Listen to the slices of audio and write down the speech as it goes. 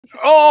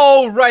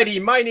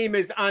Alrighty, my name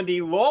is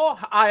Andy Law.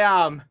 I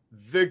am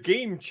the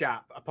game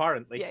chap,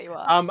 apparently. Yeah, you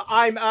are.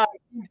 I'm a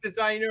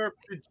designer,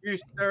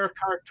 producer,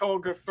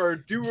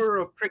 cartographer, doer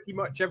of pretty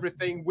much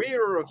everything,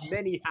 wearer of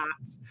many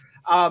hats.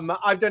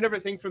 I've done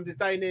everything from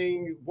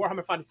designing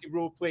Warhammer Fantasy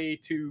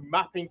Roleplay to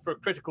mapping for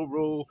Critical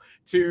Role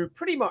to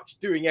pretty much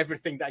doing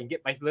everything that I can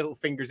get my little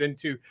fingers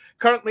into.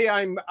 Currently,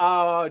 I'm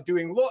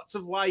doing lots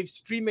of live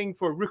streaming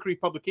for Rookery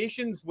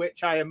Publications,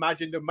 which I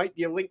imagine there might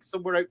be a link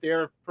somewhere out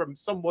there from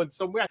someone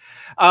somewhere.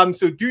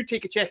 So do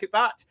take a check at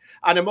that.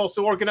 And I'm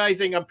also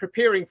organizing, I'm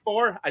preparing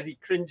for, as he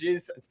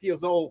cringes and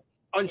feels all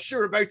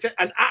unsure about it,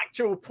 an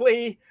actual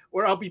play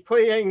where I'll be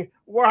playing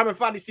Warhammer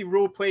Fantasy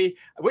Roleplay,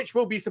 which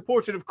will be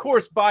supported, of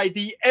course, by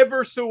the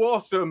ever so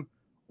awesome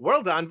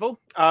World Anvil.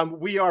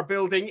 We are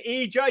building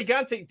a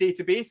gigantic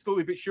database,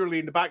 slowly but surely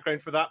in the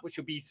background for that, which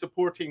will be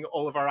supporting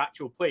all of our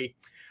actual play.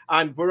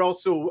 And we're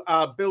also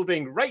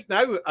building right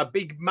now a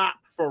big map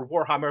for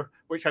Warhammer,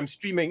 which I'm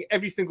streaming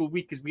every single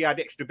week as we add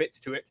extra bits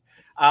to it.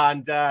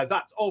 And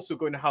that's also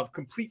going to have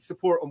complete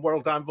support on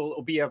World Anvil.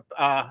 It'll be a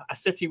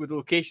city with a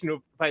location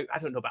of about, I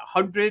don't know, about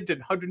 100 and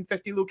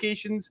 150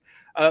 locations,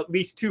 at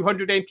least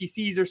 200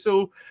 NPCs or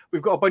so.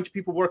 We've got a bunch of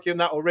people working on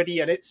that already,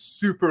 and it's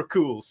super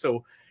cool.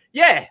 So,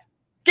 yeah.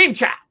 Game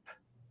chap.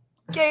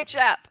 Game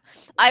chap.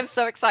 I'm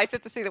so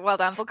excited to see the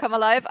World Anvil come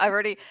alive.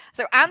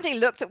 So Andy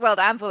looked at World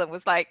Anvil and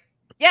was like,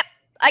 yep,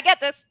 I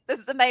get this. This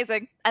is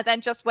amazing. And then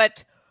just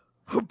went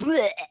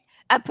bleh,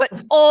 and put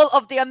all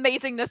of the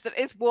amazingness that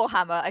is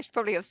Warhammer. I should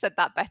probably have said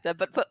that better,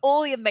 but put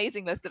all the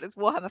amazingness that is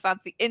Warhammer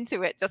Fantasy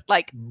into it, just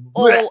like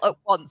all at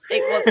once.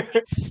 It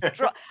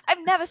was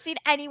I've never seen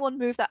anyone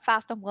move that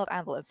fast on World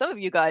Anvil. And some of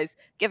you guys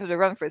give him a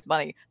run for his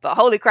money. But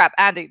holy crap,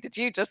 Andy, did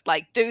you just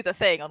like do the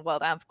thing on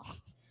World Anvil?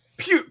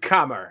 Puke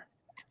hammer.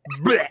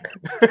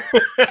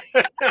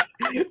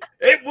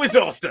 It was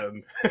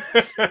awesome.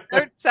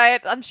 Don't say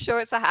it. I'm sure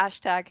it's a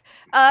hashtag.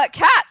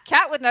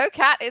 Kat would know.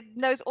 Kat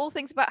knows all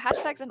things about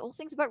hashtags and all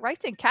things about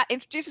writing. Kat,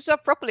 introduce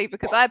yourself properly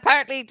because I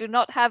apparently do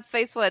not have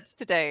face words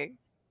today.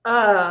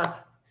 Me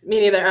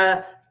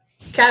neither.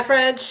 Kat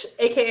French,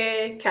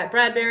 aka Kat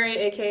Bradbury,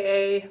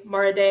 aka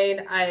Mara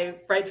Dane. I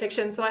write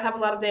fiction, so I have a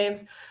lot of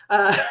names.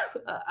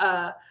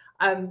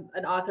 I'm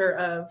an author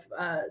of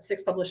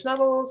 6 published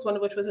novels, one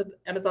of which was an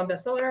Amazon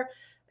bestseller,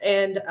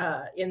 and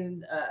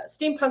in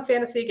steampunk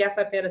fantasy,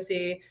 gaslight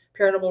fantasy,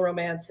 paranormal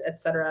romance,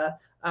 etc.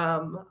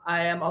 I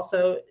am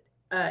also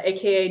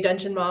aka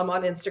Dungeon Mom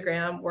on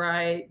Instagram, where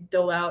I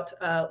dole out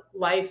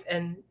life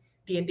and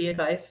D&D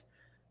advice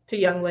to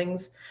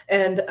younglings,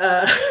 and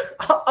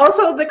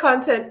also the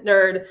content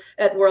nerd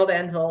at World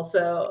Anvil.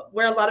 So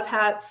wear a lot of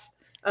hats.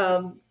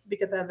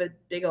 Because I have a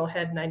big old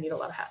head and I need a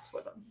lot of hats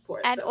for them.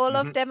 And so. All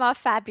of them are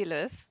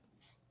fabulous.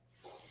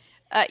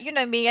 You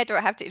know me, I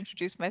don't have to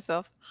introduce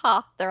myself.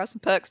 There are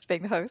some perks to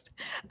being the host.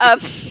 A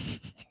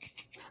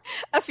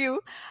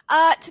few.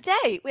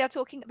 Today we are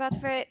talking about a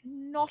very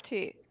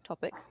naughty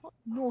topic. Not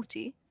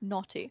naughty,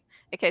 naughty.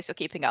 Okay, so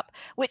keeping up.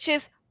 Which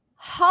is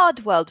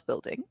hard world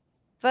building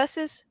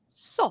versus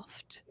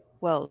soft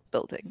world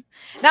building.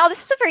 Now,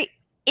 this is a very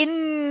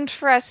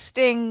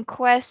interesting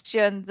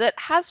question that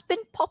has been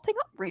popping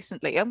up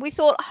recently, and we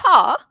thought,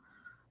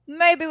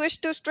 maybe we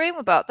should do a stream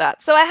about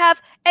that. So I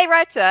have a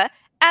writer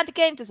and a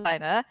game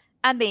designer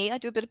and me, I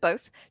do a bit of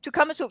both, to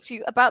come and talk to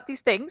you about these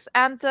things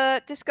and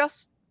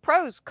discuss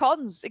pros,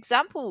 cons,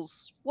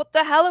 examples. What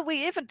the hell are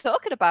we even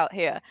talking about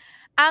here?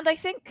 And I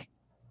think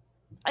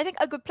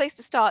a good place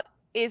to start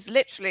is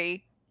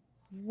literally,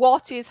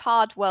 what is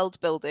hard world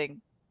building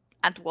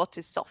and what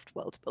is soft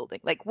world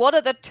building? Like, what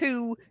are the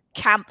two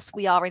camps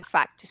we are in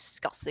fact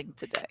discussing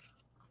today?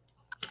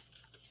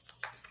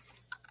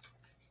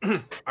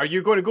 Are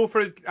you going to go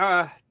for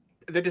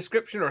the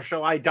description, or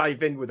shall I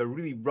dive in with a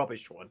really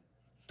rubbish one?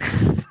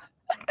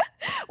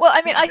 Well,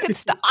 I mean, I can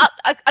start.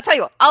 I'll tell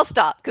you what, I'll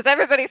start, because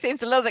everybody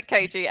seems a little bit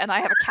cagey and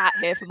I have a cat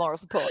here for moral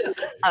support.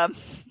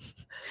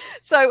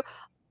 So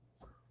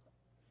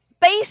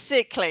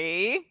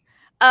basically,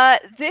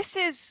 this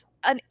is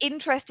an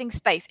interesting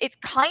space. It's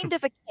kind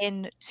of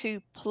akin to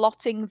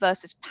plotting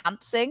versus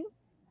pantsing,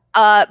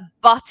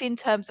 but in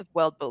terms of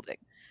world building.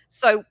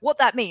 So what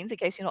that means, in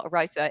case you're not a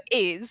writer,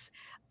 is,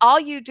 are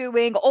you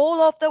doing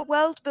all of the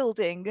world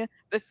building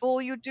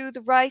before you do the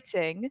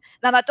writing?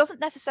 Now, that doesn't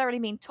necessarily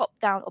mean top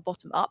down or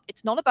bottom up.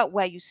 It's not about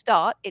where you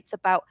start. It's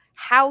about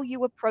how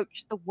you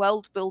approach the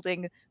world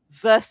building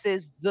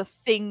versus the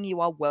thing you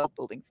are world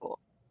building for.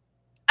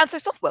 And so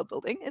soft world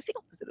building is the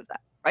opposite of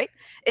that, right?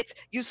 It's,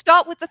 you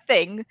start with the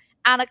thing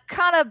and a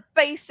kind of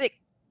basic,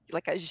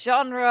 like a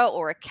genre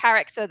or a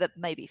character that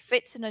maybe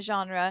fits in a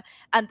genre.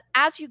 And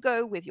as you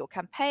go with your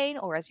campaign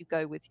or as you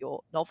go with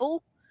your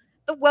novel,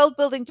 the world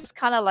building just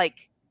kind of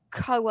like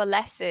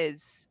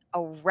coalesces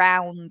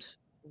around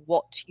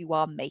what you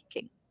are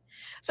making.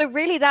 So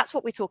really, that's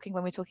what we're talking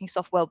when we're talking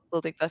soft world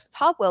building versus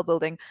hard world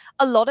building.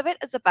 A lot of it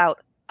is about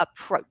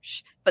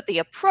approach, but the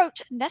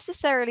approach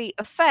necessarily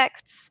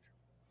affects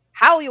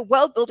how your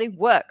world building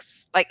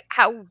works. Like,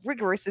 how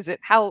rigorous is it?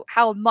 How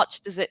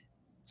much does it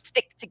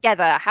stick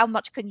together? How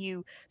much can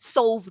you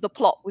solve the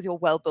plot with your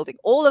world building?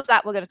 All of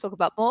that we're going to talk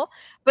about more.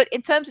 But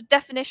in terms of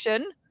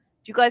definition, do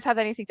you guys have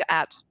anything to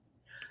add?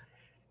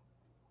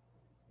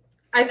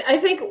 I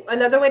think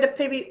another way to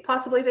maybe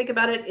possibly think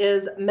about it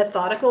is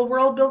methodical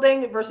world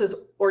building versus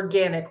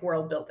organic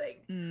world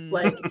building.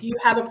 Like, do you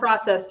have a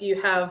process? Do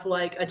you have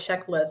like a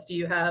checklist? Do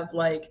you have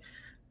like,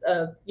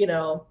 you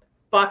know,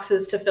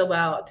 boxes to fill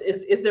out?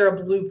 Is there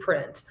a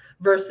blueprint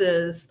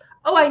versus,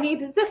 oh, I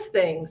need this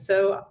thing,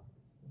 so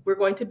we're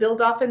going to build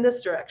off in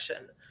this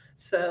direction.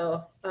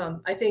 So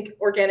I think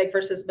organic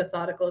versus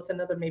methodical is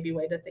another maybe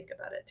way to think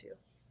about it too.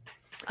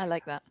 I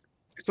like that.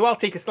 So I'll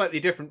take a slightly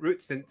different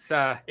route, since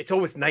it's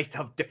always nice to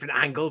have different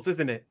angles,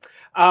 isn't it?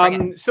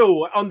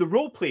 So on the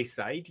roleplay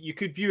side, you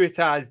could view it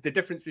as the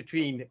difference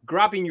between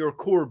grabbing your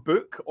core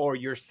book or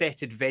your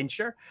set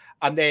adventure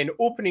and then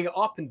opening it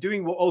up and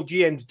doing what all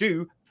GMs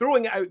do,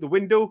 throwing it out the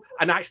window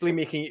and actually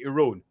making it your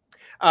own.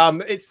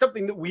 It's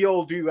something that we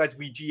all do as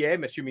we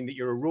GM, assuming that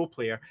you're a role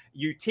player.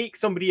 You take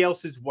somebody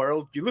else's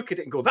world, you look at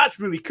it and go, that's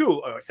really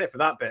cool, except for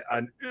that bit,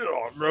 and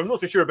I'm not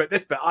so sure about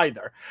this bit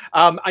either,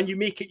 and you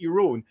make it your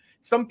own.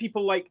 Some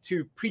people like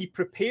to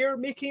pre-prepare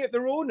making it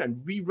their own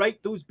and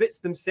rewrite those bits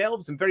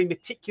themselves and very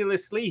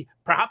meticulously,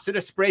 perhaps in a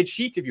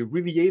spreadsheet if you're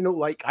really anal,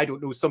 like, I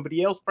don't know,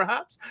 somebody else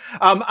perhaps,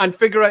 and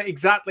figure out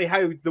exactly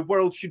how the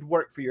world should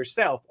work for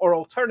yourself. Or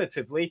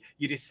alternatively,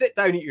 you just sit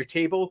down at your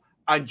table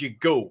and you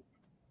go.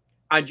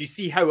 And you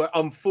see how it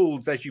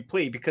unfolds as you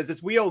play, because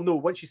as we all know,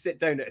 once you sit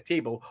down at a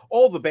table,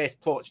 all the best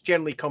plots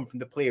generally come from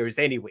the players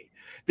anyway.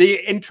 They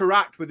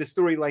interact with the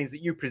storylines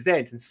that you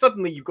present, and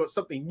suddenly you've got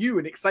something new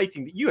and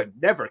exciting that you had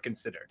never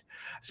considered.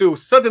 So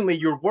suddenly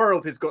your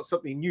world has got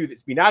something new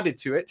that's been added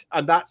to it,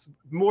 and that's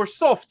more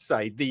soft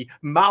side, the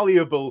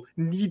malleable,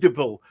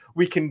 kneadable.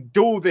 We can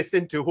dough this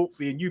into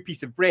hopefully a new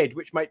piece of bread,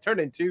 which might turn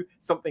into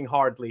something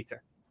hard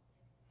later.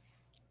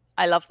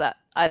 I love that.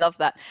 I love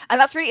that.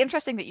 And that's really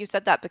interesting that you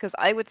said that, because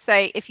I would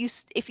say if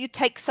you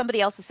take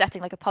somebody else's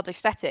setting, like a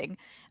published setting,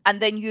 and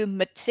then you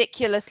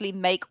meticulously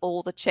make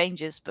all the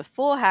changes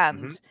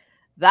beforehand,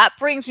 that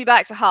brings me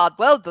back to hard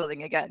world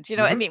building again. Do you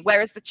know what I mean?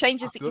 Whereas the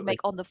changes that you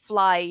make on the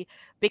fly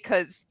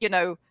because, you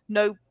know,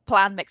 no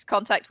plan makes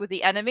contact with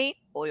the enemy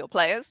or your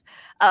players,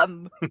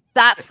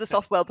 that's the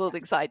soft world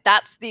building side.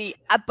 That's the,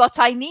 but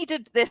I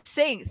needed this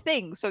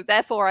thing, so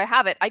therefore I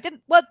have it. I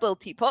didn't world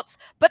build teapots,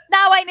 but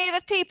now I need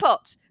a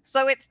teapot,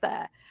 so it's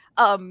there.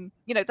 You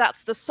know,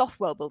 that's the soft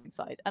world building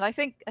side. And I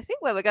think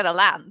where we're going to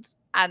land,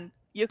 and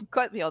you can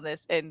quote me on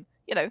this in,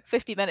 you know,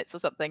 50 minutes or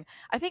something,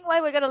 I think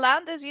where we're going to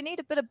land is you need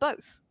a bit of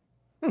both.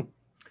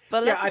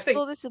 But let's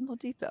explore this in more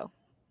detail.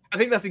 I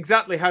think that's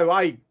exactly how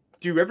I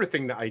do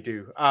everything that I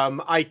do.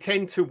 I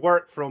tend to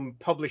work from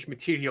published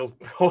material,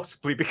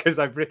 possibly because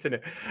I've written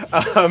it.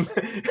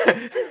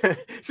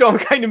 So I'm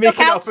kind of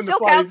making it up on the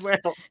fly as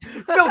well.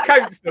 Still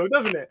counts though,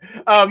 doesn't it?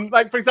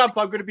 Like, for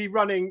example, I'm going to be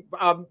running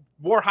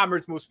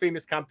Warhammer's most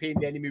famous campaign,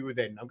 The Enemy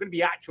Within. I'm going to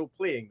be actual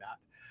playing that.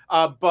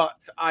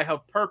 But I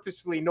have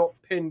purposefully not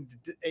pinned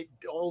it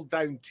all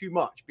down too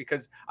much,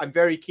 because I'm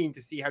very keen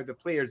to see how the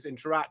players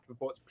interact with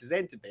what's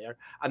presented there,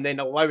 and then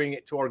allowing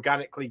it to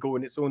organically go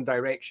in its own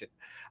direction.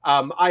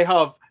 I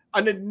have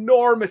an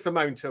enormous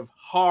amount of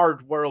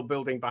hard world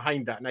building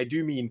behind that, and I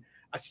do mean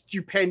a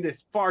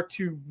stupendous, far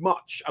too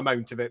much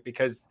amount of it,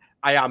 because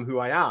I am who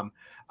I am.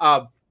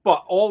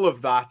 But all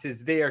of that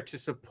is there to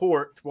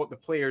support what the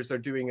players are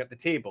doing at the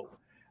table.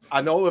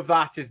 And all of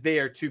that is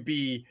there to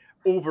be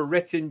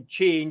overwritten,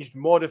 changed,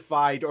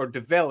 modified, or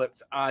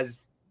developed as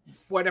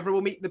whatever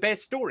will make the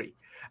best story.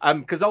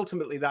 Because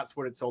ultimately that's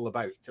what it's all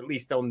about, at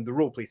least on the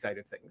roleplay side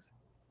of things.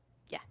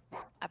 Yeah,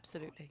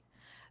 absolutely.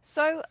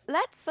 So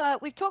let's,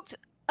 we've talked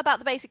about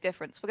the basic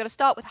difference. We're going to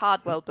start with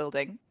hard world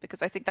building,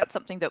 because I think that's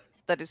something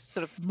that is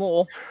sort of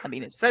more, I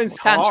mean, it sounds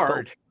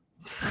hard.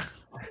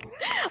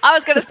 I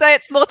was going to say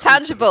it's more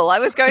tangible. I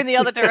was going the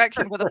other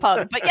direction with a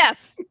pun, but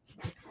yes.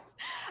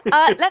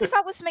 Let's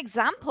start with some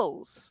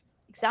examples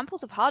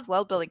of hard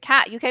world building.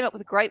 Kat, you came up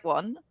with a great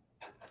one.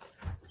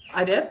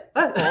 I did?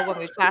 When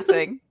we were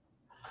chatting.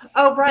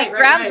 Oh, right. The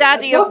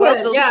granddaddy of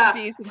world building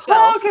disease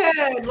himself.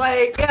 Tolkien,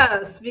 like,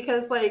 yes,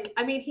 because, like,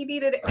 I mean, he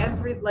needed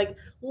every, like,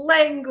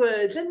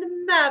 language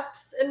and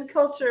maps and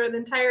culture and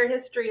entire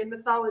history and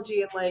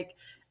mythology, and, like,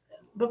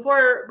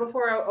 before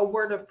a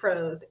word of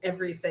prose,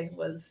 everything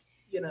was,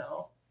 you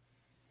know,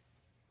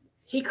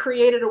 he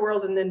created a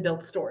world and then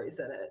built stories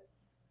in it.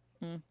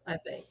 I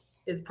think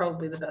is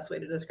probably the best way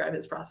to describe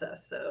his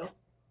process. So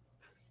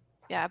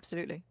yeah,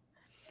 absolutely.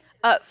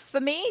 For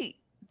me,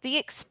 The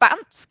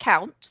Expanse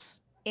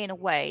counts in a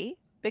way,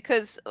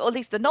 because, or at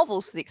least the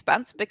novels for The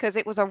Expanse, because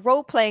it was a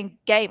role-playing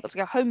game. It was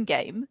like a home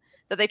game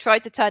that they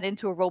tried to turn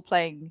into a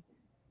role-playing,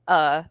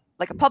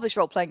 like a published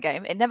role-playing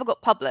game. It never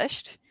got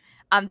published,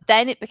 and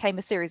then it became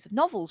a series of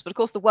novels. But of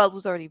course, the world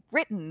was already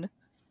written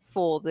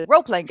for the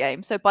role-playing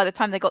game, so by the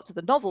time they got to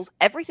the novels,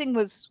 everything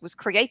was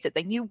created.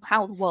 They knew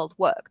how the world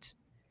worked.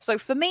 So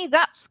for me,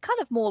 that's kind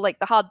of more like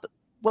the hard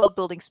world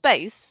building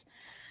space,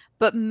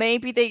 but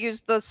maybe they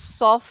use the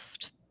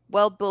soft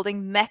world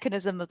building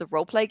mechanism of the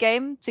roleplay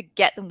game to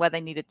get them where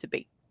they needed to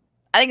be.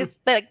 I think it's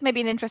like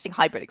maybe an interesting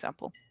hybrid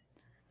example.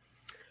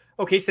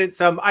 Okay, since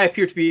I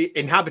appear to be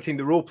inhabiting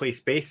the roleplay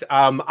space,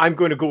 I'm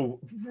going to go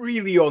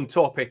really on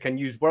topic and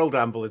use World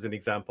Anvil as an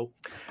example,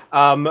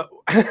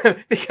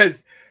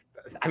 because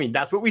I mean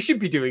that's what we should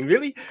be doing,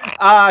 really.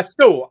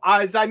 So,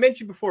 as I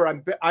mentioned before,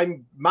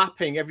 I'm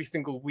mapping every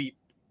single week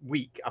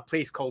a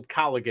place called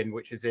Callaghan,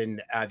 which is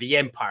in the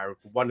Empire,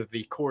 one of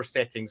the core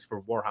settings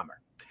for Warhammer.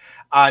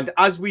 And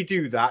as we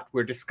do that,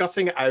 we're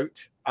discussing it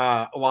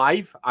out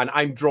live, and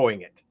I'm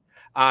drawing it,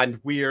 and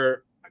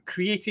we're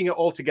creating it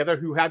all together.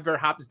 Whoever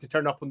happens to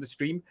turn up on the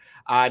stream,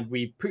 and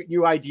we put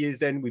new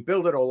ideas in, we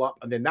build it all up,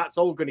 and then that's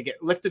all going to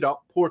get lifted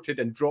up, ported,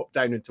 and dropped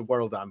down into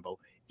World Anvil.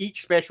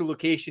 Each special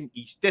location,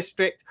 each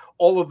district,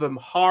 all of them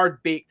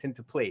hard baked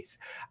into place.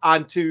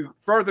 And to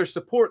further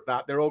support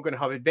that, they're all going to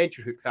have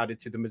adventure hooks added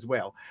to them as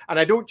well. And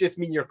I don't just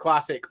mean your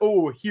classic,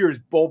 oh, here's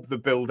Bob the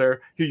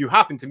Builder, who you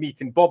happen to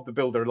meet in Bob the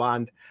Builder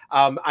land,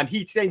 and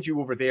he sends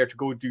you over there to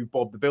go do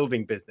Bob the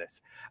Building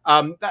business.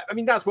 I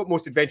mean, that's what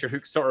most adventure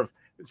hooks sort of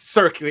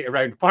circulate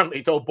around. Apparently,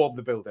 it's all Bob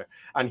the Builder,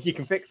 and he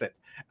can fix it.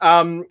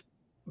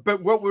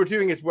 But what we're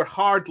doing is we're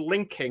hard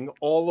linking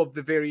all of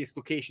the various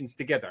locations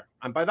together.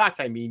 And by that,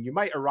 I mean, you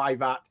might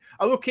arrive at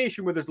a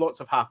location where there's lots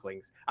of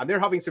halflings and they're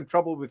having some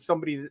trouble with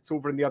somebody that's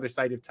over on the other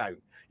side of town.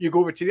 You go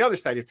over to the other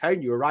side of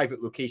town, you arrive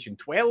at location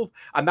 12,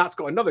 and that's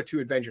got another 2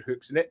 adventure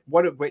hooks in it,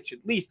 one of which at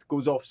least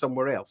goes off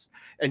somewhere else,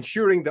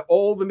 ensuring that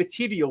all the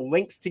material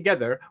links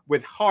together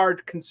with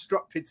hard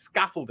constructed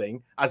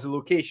scaffolding as a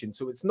location.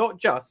 So it's not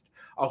just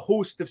a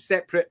host of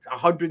separate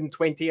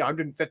 120,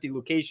 150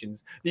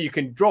 locations that you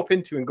can drop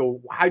into and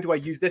go, how do I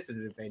use this as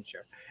an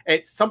adventure?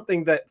 It's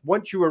something that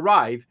once you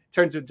arrive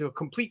turns into a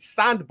complete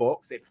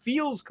sandbox. It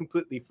feels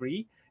completely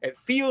free. It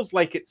feels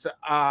like it's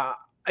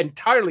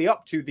entirely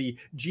up to the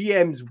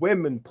GM's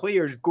whim and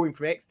players going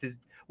from X to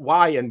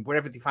Y and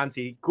wherever they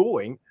fancy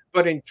going.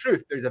 But in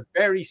truth, there's a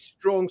very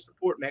strong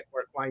support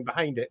network lying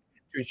behind it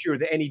to ensure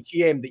that any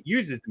GM that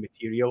uses the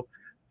material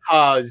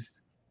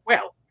has,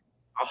 well,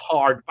 a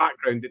hard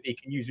background that they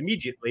can use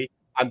immediately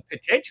and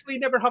potentially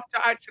never have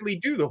to actually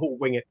do the whole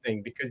wing it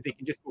thing, because they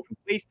can just go from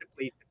place to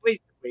place to place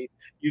to place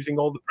using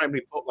all the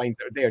primary plot lines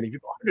that are there. And if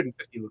you've got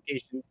 150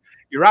 locations,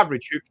 your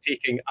average hook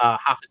taking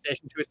half a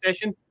session to a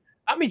session,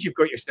 that means you've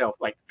got yourself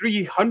like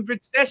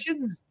 300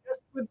 sessions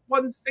just with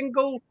one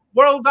single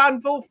World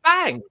Anvil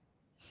thing.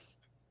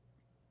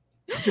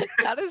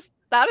 That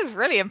is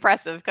really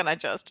impressive. Can I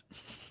just?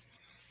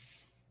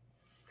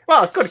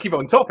 Well, I've got to keep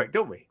on topic,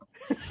 don't we?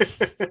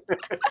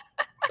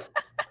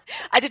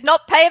 I did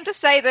not pay him to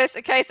say this,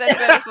 in case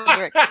anybody was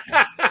wondering.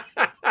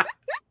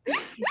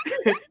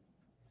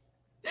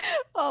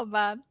 Oh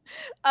man.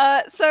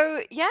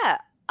 So yeah,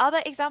 are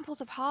there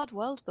examples of hard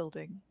world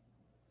building?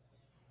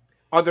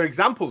 Are there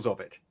examples of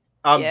it?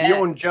 Yeah.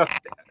 Beyond just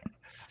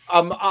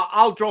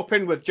I'll drop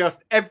in with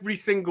just every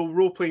single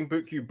role-playing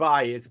book you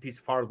buy is a piece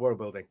of hard world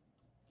building.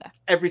 Yeah.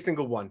 Every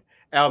single one.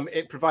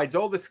 It provides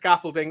all the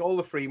scaffolding, all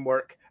the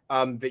framework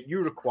that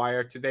you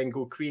require to then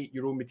go create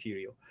your own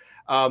material.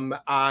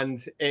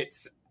 And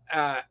it's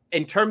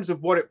in terms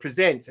of what it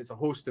presents, it's a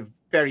host of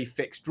very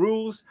fixed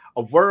rules,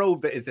 a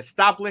world that is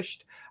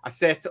established, a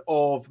set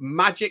of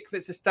magic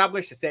that's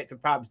established, a set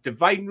of perhaps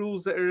divine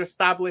rules that are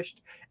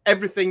established,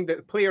 everything that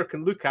the player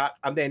can look at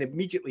and then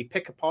immediately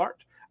pick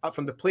apart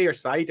from the player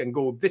side and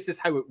go, this is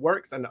how it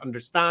works, and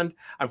understand.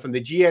 And from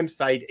the GM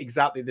side,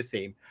 exactly the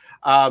same.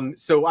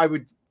 So I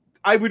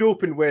would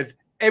open with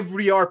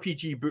every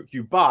RPG book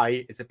you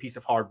buy is a piece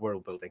of hard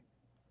world building.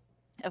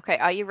 Okay,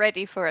 are you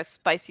ready for a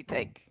spicy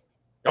take?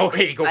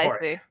 Okay, go for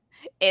it.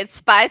 It's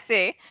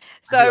spicy.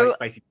 So I like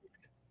spicy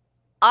takes.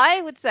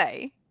 I would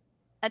say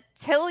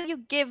until you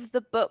give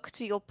the book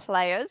to your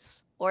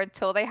players or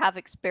until they have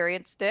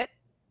experienced it,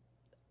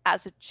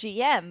 as a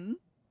GM,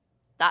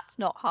 that's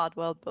not hard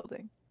world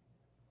building.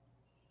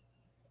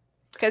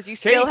 Because you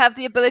still have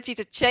the ability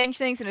to change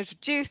things and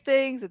introduce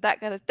things and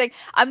that kind of thing.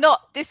 I'm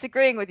not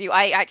disagreeing with you.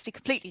 I actually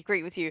completely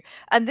agree with you.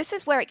 And this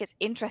is where it gets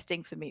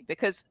interesting for me,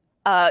 because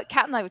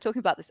Kat and I were talking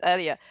about this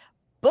earlier.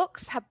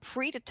 Books have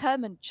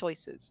predetermined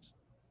choices.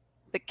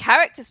 The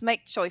characters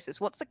make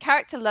choices. Once the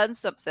character learns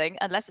something,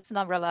 unless it's an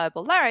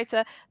unreliable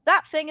narrator,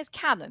 that thing is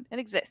canon and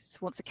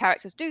exists. Once the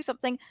characters do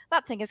something,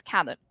 that thing is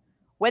canon.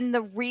 When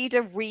the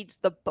reader reads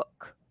the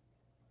book.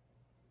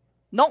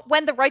 Not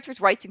when the writer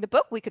is writing the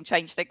book. We can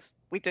change things.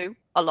 We do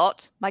a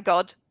lot. My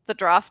God, the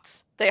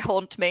drafts, they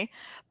haunt me.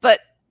 But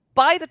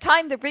by the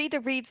time the reader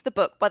reads the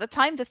book, by the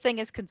time the thing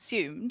is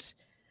consumed,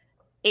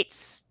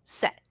 it's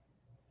set.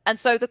 And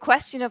so the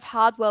question of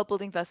hard world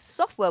building versus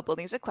soft world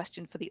building is a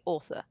question for the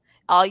author.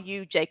 Are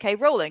you J.K.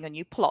 Rowling and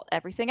you plot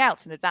everything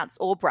out in advance,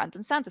 or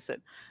Brandon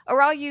Sanderson?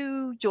 Or are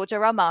you George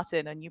R.R.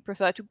 Martin and you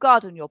prefer to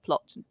garden your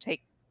plot and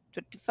take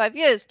 25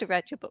 years to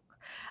write your book?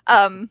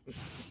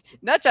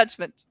 No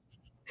judgment.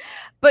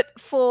 But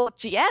for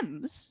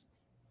GMs,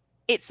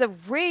 it's a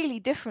really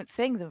different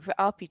thing than for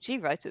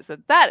RPG writers.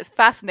 And that is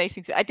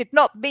fascinating to me. I did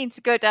not mean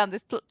to go down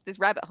this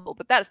rabbit hole,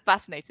 but that is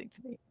fascinating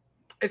to me.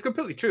 It's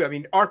completely true. I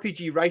mean,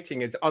 RPG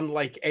writing is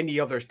unlike any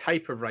other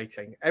type of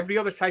writing. Every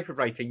other type of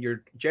writing,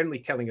 you're generally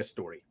telling a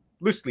story,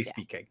 loosely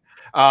speaking,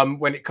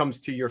 when it comes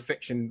to your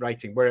fiction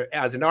writing.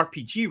 Whereas an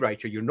RPG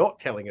writer, you're not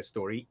telling a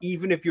story,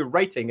 even if you're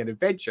writing an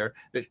adventure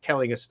that's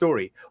telling a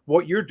story.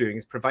 What you're doing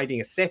is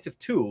providing a set of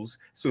tools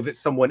so that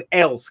someone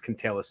else can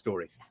tell a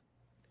story.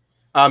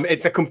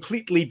 It's a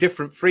completely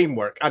different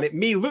framework, and it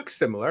may look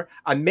similar,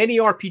 and many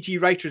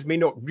RPG writers may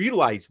not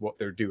realize what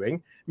they're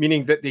doing,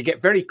 meaning that they get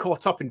very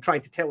caught up in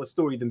trying to tell a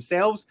story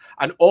themselves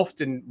and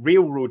often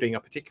railroading a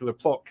particular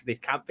plot because they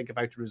can't think of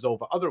how to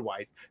resolve it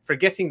otherwise,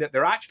 forgetting that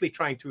they're actually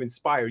trying to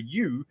inspire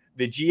you,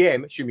 the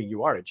GM, assuming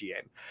you are a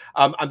GM,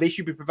 and they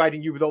should be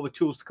providing you with all the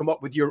tools to come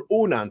up with your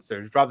own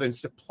answers rather than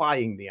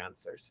supplying the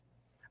answers,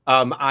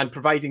 and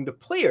providing the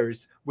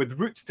players with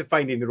routes to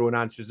finding their own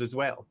answers as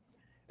well.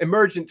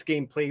 Emergent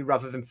gameplay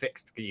rather than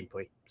fixed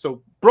gameplay.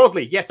 So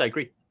broadly, yes, I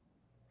agree.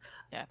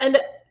 Yeah. And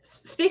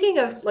speaking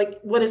of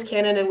like what is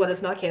canon and what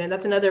is not canon,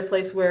 that's another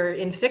place where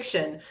in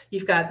fiction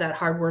you've got that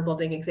hard world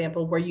building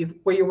example where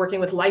you're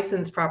working with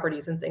licensed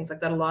properties and things like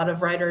that. A lot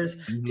of writers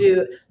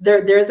do.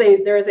 There is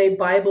a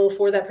Bible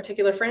for that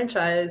particular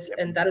franchise,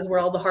 and that is where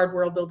all the hard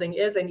world building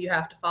is, and you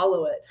have to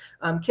follow it.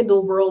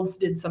 Kindle Worlds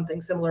did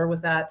something similar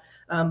with that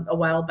a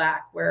while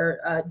back,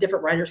 where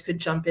different writers could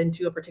jump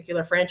into a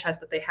particular franchise,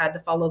 but they had to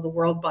follow the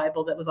world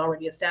Bible that was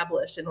already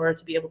established in order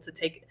to be able to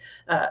take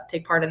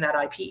part in that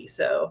IP.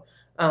 So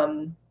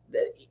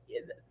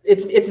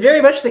it's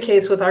very much the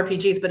case with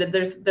RPGs, but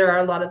there are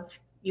a lot of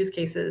use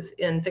cases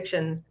in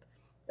fiction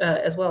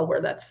as well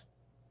where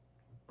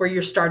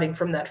you're starting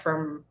from that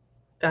firm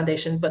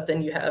foundation, but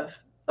then you have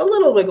a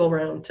little wiggle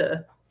room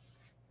to.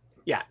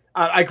 Yeah,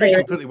 I agree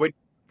completely.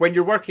 When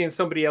you're working in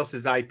somebody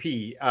else's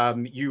IP,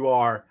 you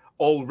are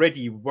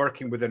already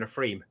working within a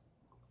frame.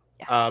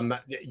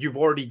 You've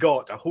already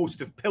got a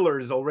host of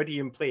pillars already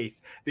in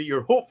place that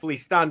you're hopefully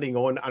standing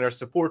on and are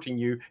supporting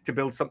you to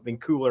build something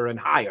cooler and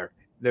higher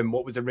than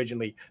what was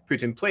originally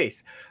put in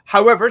place.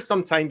 However,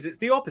 sometimes it's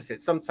the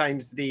opposite.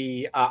 Sometimes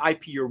the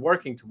IP you're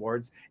working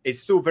towards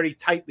is so very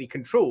tightly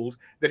controlled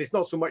that it's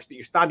not so much that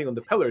you're standing on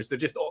the pillars, they're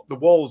just, the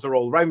walls are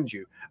all around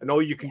you. And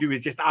all you can do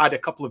is just add a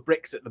couple of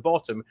bricks at the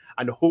bottom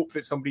and hope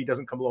that somebody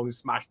doesn't come along and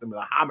smash them with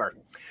a hammer.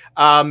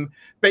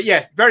 But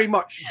yeah, very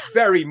much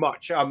for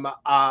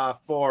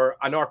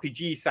an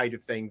RPG side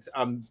of things,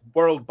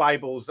 world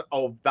Bibles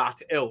of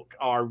that ilk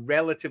are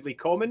relatively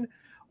common,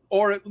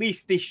 or at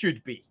least they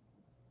should be.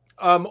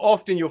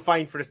 Often you'll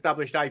find for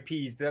established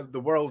IPs that the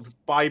World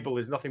Bible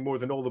is nothing more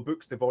than all the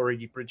books they've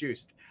already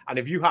produced. And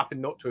if you happen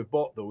not to have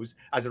bought those,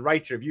 as a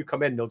writer, if you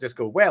come in, they'll just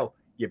go, well,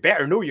 you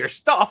better know your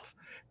stuff,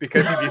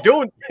 because if you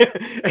don't,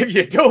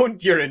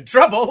 you're in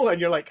trouble. And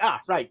you're like,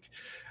 right.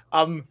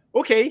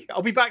 Okay,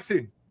 I'll be back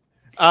soon.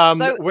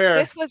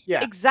 This was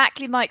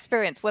exactly my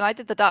experience when I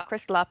did the Dark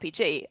Crystal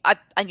RPG.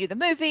 I knew the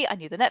movie, I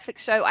knew the Netflix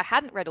show, I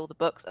hadn't read all the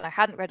books, and I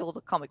hadn't read all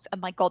the comics.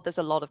 And my God, there's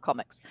a lot of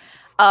comics.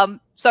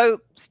 So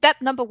step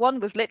number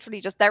one was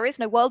literally just, there is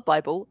no world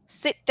Bible.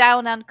 Sit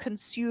down and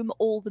consume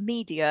all the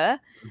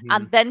media,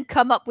 and then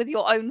come up with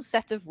your own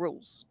set of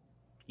rules.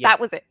 That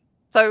was it.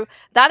 So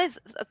that is,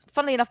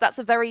 funnily enough, that's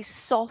a very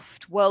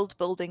soft world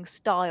building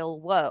style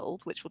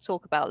world, which we'll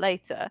talk about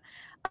later,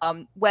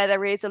 where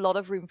there is a lot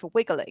of room for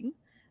wiggling.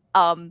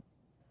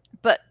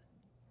 But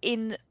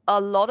in a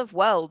lot of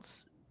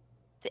worlds,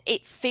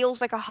 it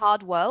feels like a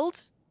hard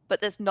world,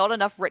 but there's not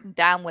enough written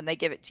down when they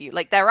give it to you.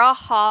 Like, there are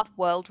hard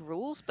world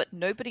rules, but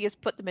nobody has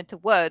put them into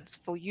words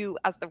for you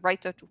as the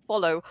writer to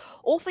follow,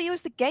 or for you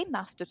as the game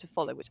master to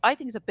follow, which I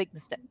think is a big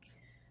mistake.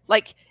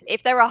 Like,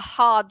 if there are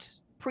hard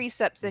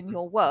precepts in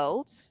your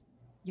worlds,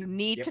 you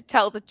need to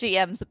tell the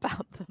GMs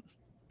about them.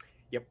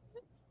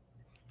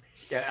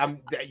 Yeah,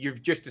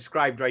 you've just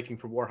described writing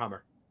for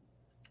Warhammer.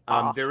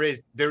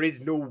 There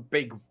is no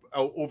big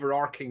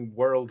overarching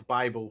world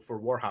Bible for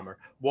Warhammer.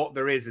 What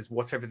there is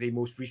whatever they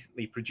most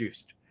recently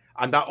produced.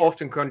 And that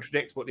often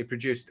contradicts what they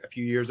produced a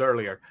few years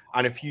earlier,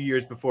 and a few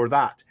years before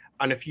that,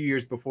 and a few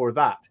years before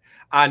that.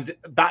 And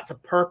that's a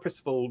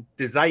purposeful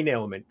design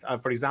element.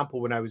 For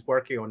example, when I was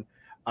working on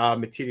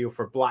material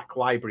for Black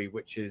Library,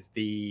 which is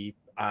the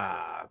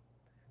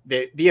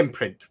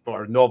imprint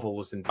for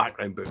novels and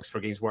background books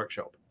for Games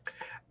Workshop,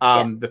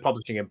 the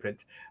publishing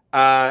imprint.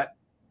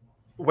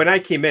 When I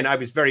came in, I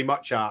was very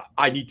much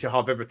I need to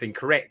have everything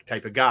correct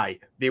type of guy.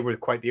 They were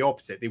quite the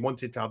opposite. They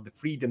wanted to have the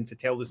freedom to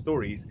tell the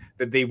stories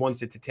that they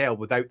wanted to tell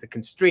without the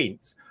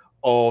constraints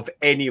of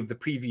any of the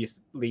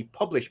previously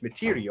published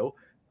material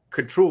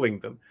controlling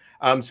them,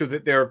 so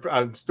that their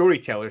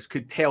storytellers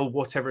could tell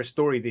whatever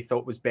story they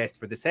thought was best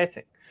for the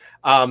setting.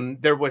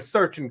 There was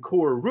certain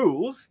core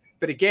rules,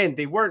 but again,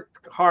 they weren't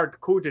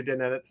hard-coded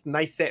in a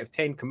nice set of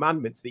 10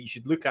 commandments that you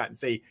should look at and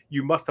say,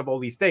 you must have all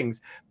these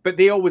things. But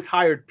they always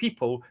hired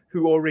people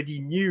who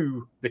already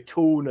knew the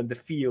tone and the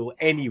feel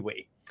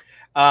anyway.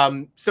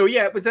 So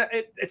yeah,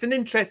 it's an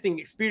interesting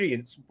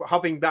experience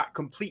having that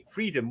complete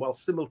freedom while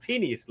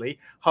simultaneously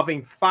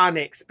having fan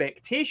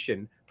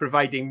expectation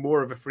providing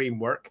more of a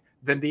framework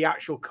than the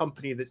actual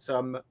company that's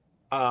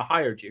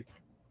hired you.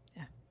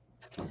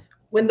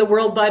 when the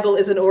World Bible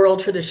is an oral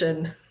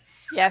tradition.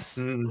 Yes.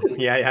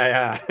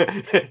 Yeah.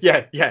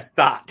 yeah,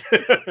 that.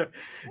 So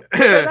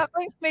that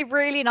brings me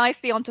really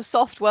nicely onto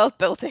soft world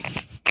building.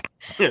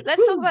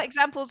 Let's talk about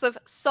examples of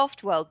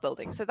soft world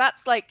building. So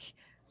that's like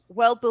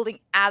world building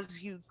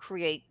as you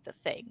create the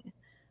thing.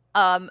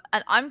 And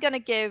I'm going to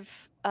give,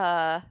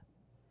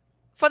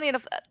 funny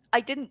enough, I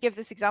didn't give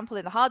this example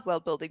in the hard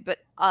world building, but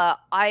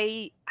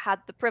I had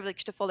the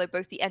privilege to follow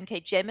both the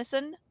N.K.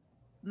 Jemisin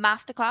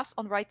masterclass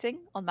on writing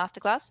on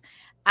Masterclass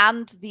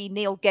and the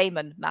Neil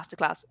Gaiman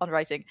masterclass on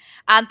writing,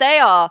 and they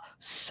are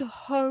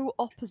so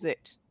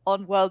opposite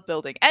on world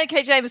building.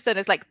 N.K. Jemisin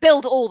is like,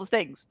 build all the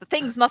things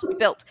must be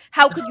built.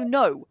 How can you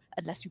know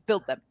unless you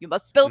build them? You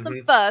must build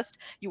them first.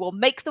 You will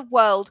make the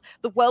world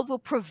will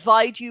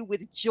provide you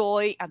with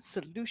joy and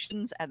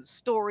solutions and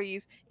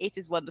stories. It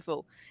is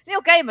wonderful.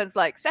 Neil Gaiman's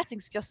like,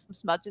 settings just some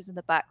smudges in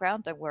the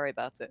background, don't worry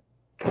about it.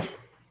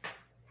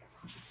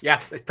 Yeah,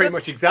 it's pretty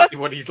much exactly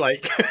what he's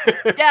like.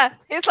 Yeah,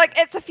 he's like,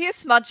 it's a few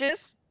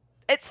smudges.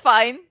 It's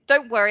fine.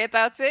 Don't worry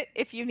about it.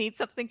 If you need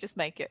something, just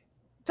make it.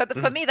 So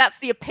for me, that's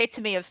the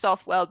epitome of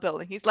soft world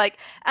building. He's like,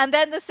 and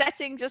then the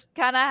setting just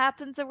kind of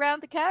happens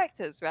around the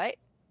characters, right?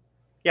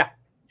 Yeah.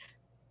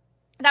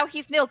 Now,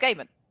 he's Neil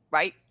Gaiman,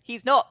 right?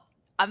 He's not,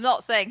 I'm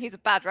not saying he's a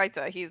bad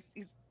writer. He's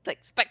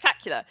like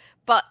spectacular,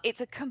 but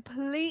it's a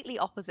completely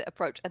opposite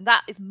approach. And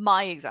that is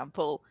my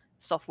example,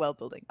 soft world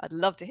building. I'd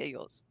love to hear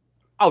yours.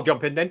 I'll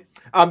jump in then.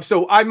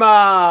 So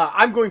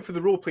I'm going for the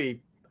roleplay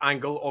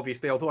angle,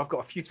 obviously, although I've got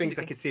a few things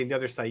I could say on the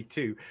other side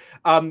too.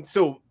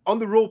 So on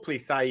the roleplay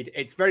side,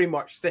 it's very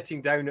much sitting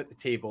down at the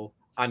table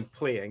and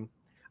playing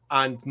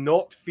and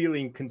not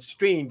feeling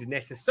constrained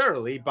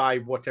necessarily by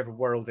whatever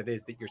world it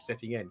is that you're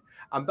sitting in.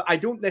 But I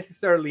don't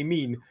necessarily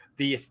mean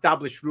the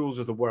established rules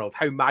of the world,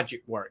 how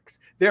magic works.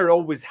 They're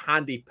always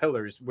handy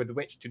pillars with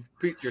which to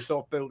put your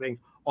soft building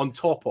on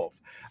top of.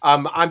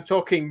 I'm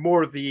talking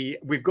more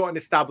we've got an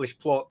established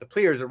plot, the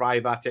players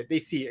arrive at it, they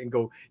see it and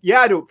go, yeah,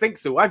 I don't think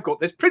so. I've got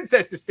this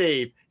princess to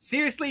save.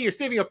 Seriously, you're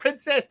saving a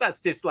princess?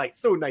 That's just like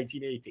so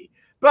 1980.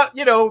 But,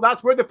 you know,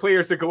 that's where the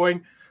players are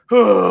going.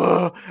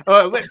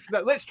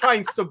 Let's try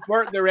and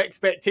subvert their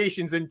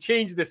expectations and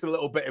change this a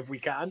little bit if we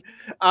can.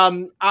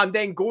 And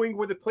then going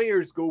where the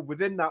players go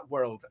within that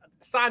world.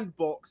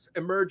 Sandbox,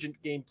 emergent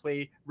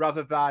gameplay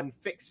rather than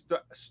fixed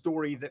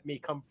story that may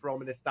come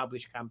from an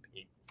established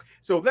campaign.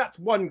 So that's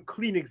one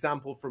clean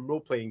example from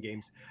role-playing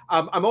games.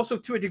 I'm also,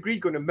 to a degree,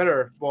 going to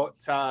mirror what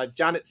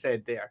Janet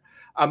said there.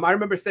 I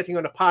remember sitting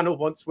on a panel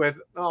once with,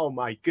 oh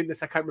my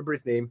goodness, I can't remember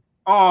his name.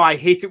 Oh, I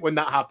hate it when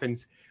that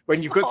happens.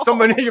 When you've got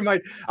someone in your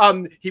mind.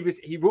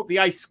 He wrote The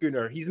Ice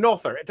Schooner. He's an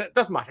author. It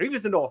doesn't matter. He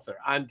was an author,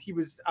 and he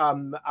was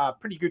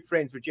pretty good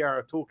friends with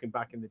J.R.R. Tolkien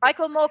back in the day.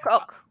 Michael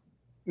Moorcock.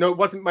 No, it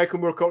wasn't Michael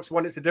Moorcock's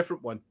one. It's a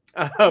different one.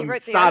 He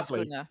wrote The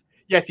sadly. Ice Schooner.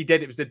 Yes, he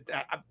did. It was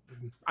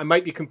I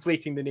might be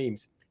conflating the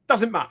names.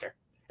 Doesn't matter.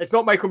 It's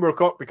not Michael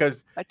Moorcock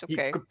because that's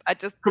okay.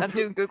 I'm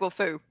doing Google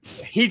foo.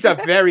 He's a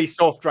very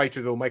soft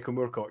writer, though, Michael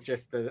Moorcock,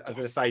 just as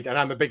an aside, and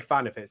I'm a big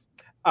fan of his.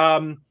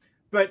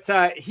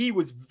 But he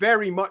was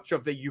very much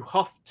of the you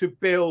have to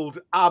build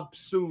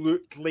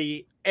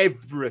absolutely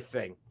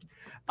everything.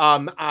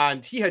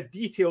 And he had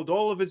detailed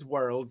all of his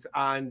worlds,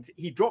 and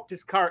he dropped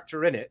his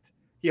character in it.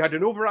 He had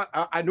an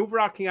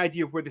overarching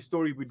idea of where the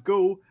story would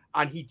go,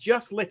 and he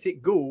just let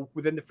it go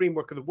within the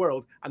framework of the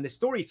world. And the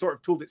story sort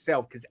of told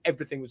itself because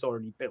everything was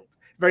already built,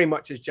 very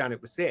much as Janet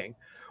was saying.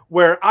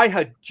 Where I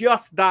had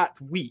just that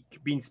week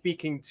been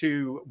speaking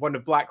to one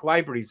of Black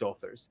Library's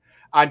authors,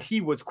 and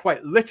he was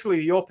quite literally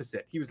the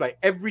opposite. He was like,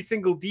 every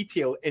single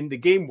detail in the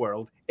game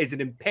world is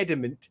an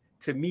impediment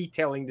to me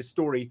telling the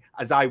story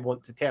as I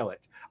want to tell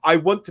it. I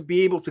want to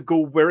be able to go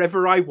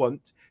wherever I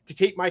want, to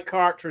take my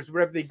characters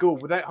wherever they go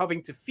without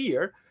having to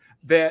fear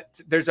that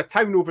there's a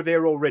town over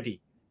there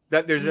already,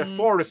 that there's a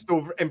forest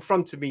over in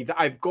front of me that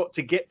I've got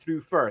to get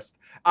through first.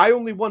 I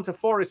only want a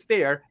forest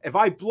there if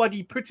I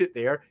bloody put it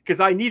there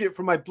because I need it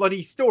for my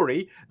bloody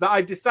story that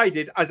I've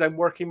decided as I'm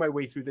working my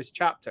way through this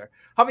chapter.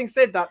 Having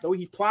said that, though,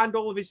 he planned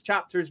all of his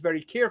chapters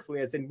very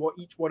carefully, as in what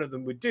each one of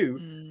them would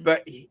do,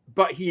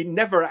 but he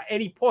never at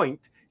any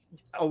point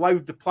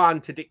allowed the plan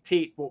to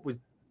dictate what was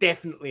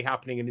definitely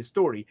happening in his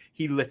story.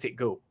 He let it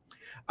go.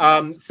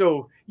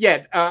 So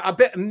yeah,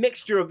 a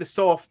mixture of the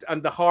soft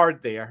and the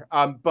hard there.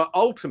 But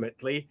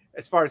ultimately,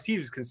 as far as he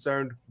was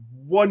concerned,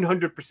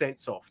 100%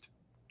 soft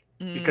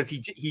because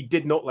he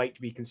did not like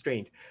to be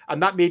constrained.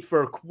 And that made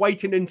for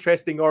quite an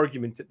interesting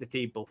argument at the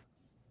table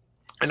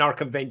in our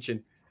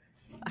convention.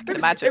 I can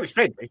imagine. It was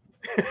friendly.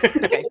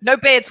 Okay, no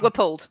beards were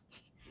pulled.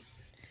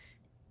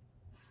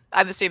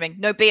 I'm assuming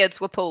no beards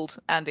were pulled,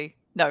 Andy.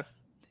 No.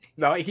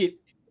 No, I'm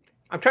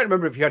trying to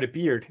remember if he had a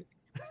beard.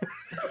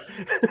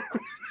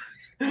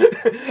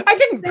 I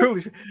didn't pull.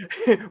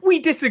 We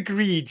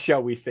disagreed,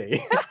 shall we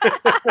say?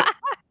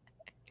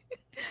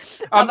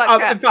 In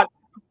fact,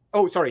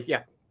 oh, sorry,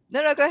 yeah.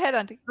 No, go ahead,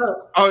 Andy.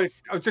 I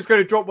was just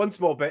going to drop one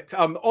small bit.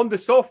 On the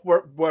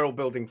software world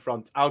building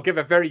front, I'll give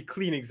a very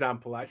clean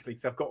example, actually,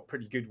 because I've got a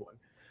pretty good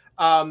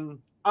one.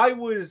 I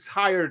was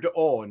hired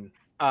on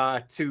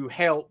to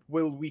help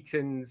Will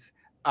Wheaton's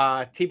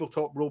a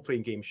tabletop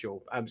role-playing game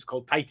show. It was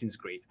called Titan's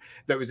Grave,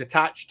 that was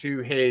attached to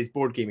his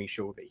board gaming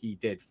show that he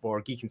did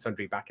for Geek and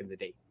Sundry back in the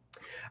day.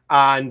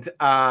 And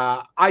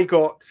I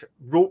got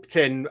roped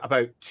in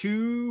about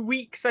 2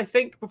 weeks, I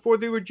think, before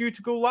they were due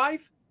to go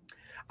live.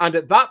 And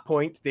at that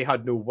point, they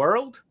had no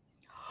world.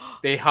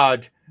 They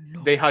had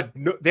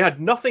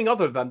nothing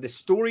other than the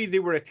story they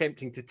were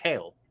attempting to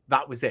tell.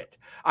 That was it.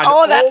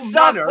 And that's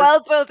soft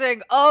world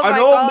building. Oh my God.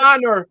 And all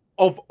manner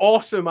of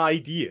awesome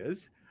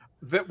ideas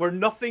that were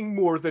nothing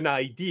more than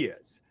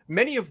ideas,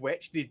 many of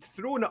which they'd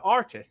thrown at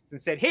artists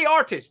and said, "Hey,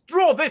 artist,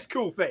 draw this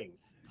cool thing.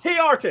 Hey,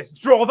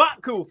 artist, draw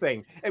that cool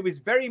thing." It was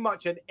very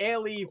much an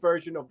LA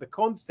version of the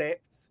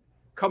concepts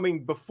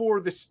coming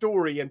before the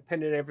story and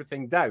pinning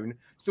everything down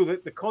so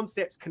that the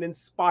concepts can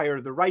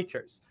inspire the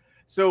writers.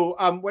 So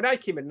when I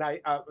came in, I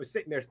was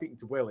sitting there speaking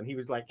to Will, and he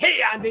was like, "Hey,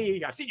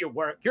 Andy, I've seen your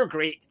work. You're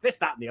great. This,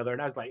 that, and the other."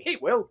 And I was like, "Hey,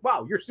 Will,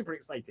 wow, you're super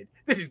excited.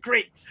 This is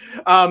great."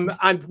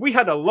 And we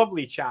had a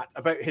lovely chat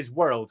about his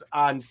world.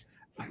 And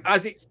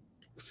as it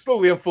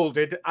slowly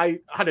unfolded, I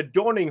had a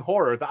dawning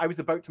horror that I was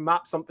about to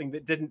map something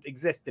that didn't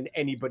exist in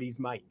anybody's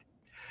mind.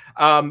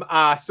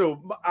 So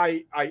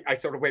I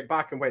sort of went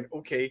back and went,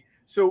 "Okay,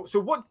 so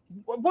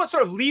what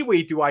sort of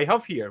leeway do I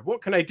have here?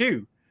 What can I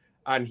do?"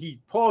 And he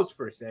paused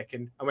for a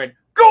second and went,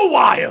 "Go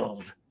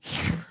wild!"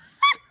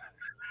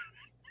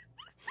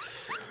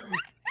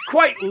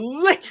 Quite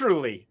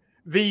literally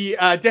the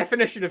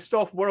definition of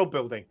soft world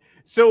building.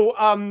 So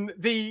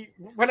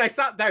when I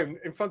sat down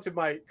in front of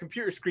my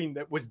computer screen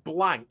that was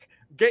blank,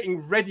 getting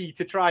ready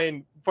to try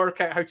and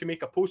work out how to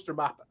make a poster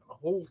map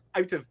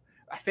out of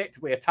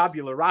effectively a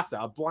tabula rasa,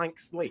 a blank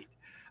slate,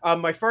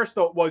 my first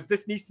thought was,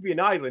 this needs to be an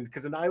island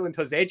because an island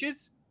has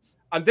edges.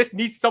 And this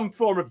needs some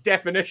form of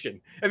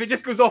definition. If it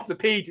just goes off the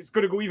page, it's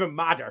going to go even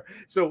madder.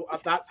 So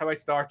that's how I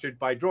started,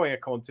 by drawing a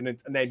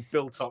continent and then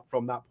built up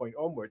from that point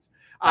onwards.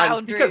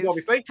 And because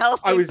obviously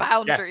I was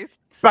boundaries.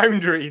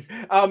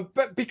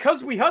 But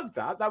because we had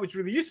that was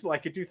really useful. I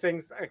could do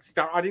things like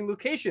start adding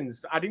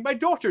locations, adding my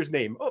daughter's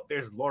name. Oh,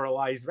 there's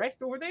Lorelei's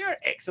Rest over there.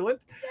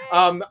 Excellent.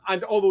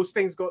 And all those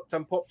things got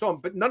popped on.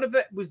 But none of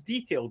it was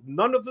detailed.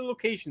 None of the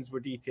locations were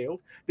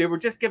detailed. They were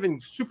just given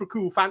super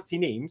cool, fancy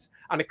names.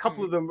 And a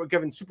couple of them were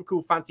given super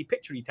cool, fancy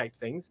picture-y type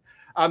things,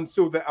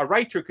 so that a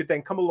writer could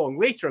then come along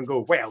later and go,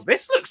 "Well,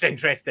 this looks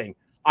interesting.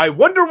 I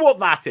wonder what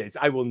that is.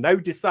 I will now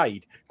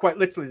decide." Quite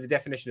literally the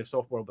definition of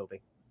soft world building.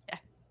 Yeah.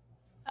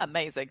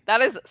 Amazing.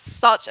 That is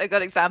such a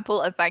good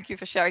example, and thank you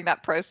for sharing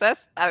that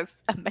process. That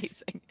is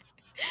amazing.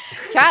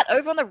 Kat,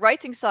 over on the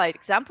writing side,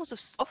 examples of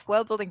soft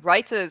world building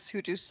writers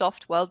who do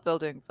soft world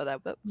building for their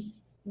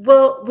books.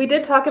 Well, we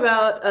did talk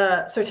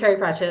about Sir Terry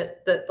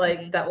Pratchett, that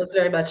that was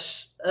very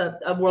much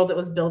a world that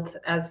was built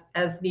as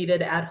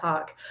needed, ad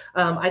hoc.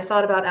 I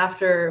thought about,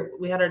 after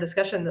we had our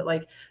discussion,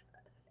 that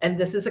and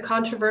this is a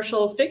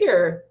controversial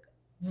figure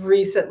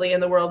recently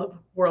in the world of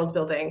world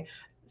building,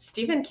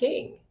 Stephen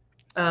King.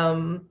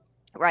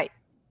 Right.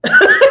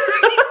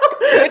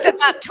 Who did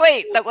that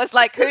tweet that was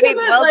like, "Who needs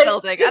world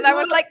building?" And I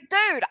was like,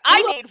 "Dude,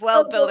 I need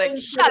world building.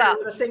 Shut up."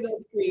 A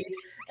single tweet.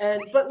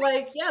 But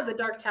the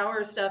Dark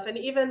Tower stuff, and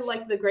even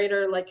the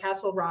greater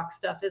Castle Rock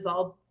stuff, is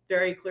all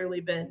very clearly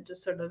been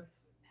just sort of,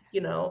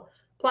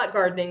 plot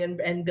gardening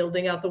and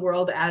building out the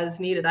world as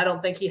needed. I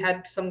don't think he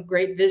had some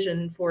great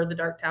vision for the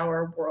Dark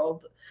Tower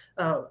world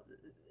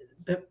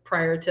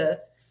prior to,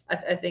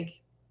 I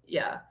think,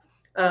 yeah.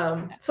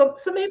 So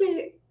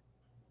maybe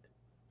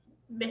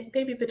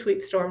the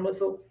tweet storm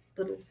was a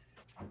little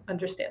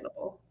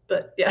understandable,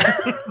 but yeah.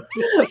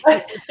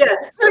 Yeah,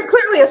 so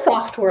clearly a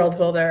soft world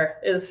builder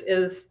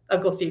is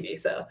Uncle Stevie.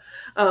 So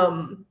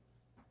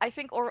I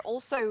think, or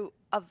also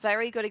a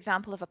very good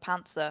example of a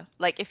pantser,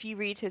 if you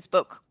read his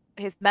book,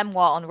 his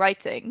memoir on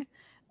writing,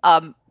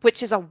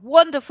 which is a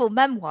wonderful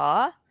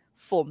memoir,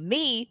 for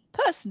me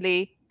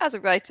personally as a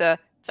writer,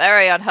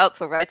 very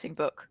unhelpful writing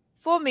book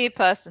for me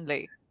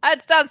personally. I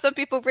understand some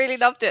people really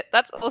loved it.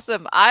 That's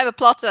awesome. I'm a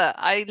plotter.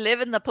 I live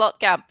in the plot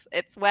camp.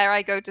 It's where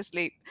I go to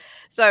sleep.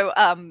 So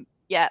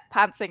yeah,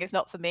 pantsing is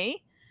not for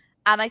me.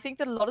 And I think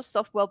that a lot of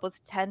soft world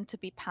builders tend to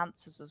be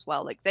pantsers as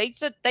well. They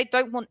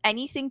don't want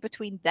anything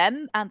between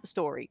them and the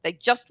story. They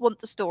just want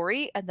the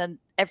story, and then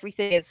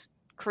everything is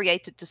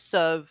created to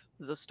serve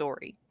the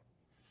story.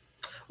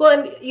 Well,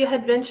 and you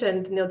had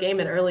mentioned Neil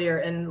Gaiman earlier,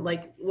 and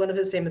one of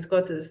his famous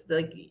quotes is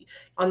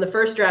on the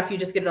first draft you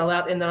just get it all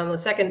out, and then on the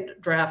second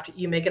draft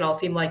you make it all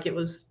seem like it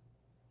was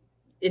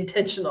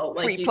intentional,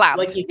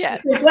 pre-planned.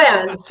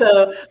 Pre-planned.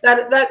 So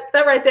that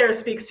right there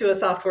speaks to a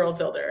soft world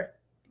builder.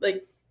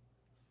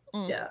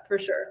 Yeah, for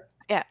sure.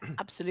 Yeah,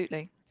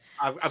 absolutely.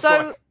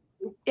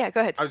 Yeah, go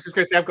ahead. I was just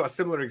going to say, I've got a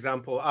similar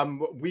example.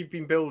 We've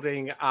been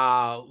building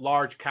a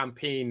large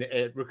campaign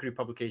at Rookery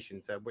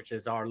Publications, which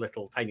is our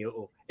tiny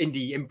little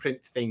indie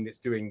imprint thing that's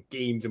doing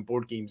games and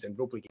board games and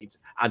roleplay games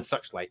and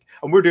such like.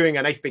 And we're doing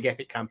a nice big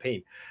epic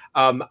campaign.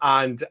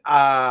 And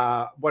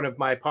one of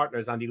my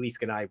partners, Andy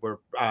Leask, and I were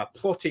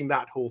plotting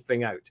that whole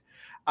thing out.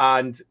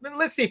 And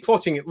let's say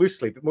plotting it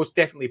loosely, but most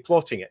definitely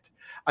plotting it.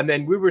 And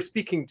then we were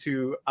speaking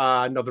to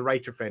another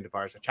writer friend of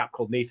ours, a chap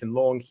called Nathan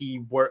Long. He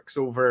works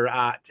over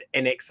at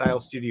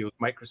NXile Studios,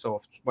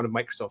 Microsoft, one of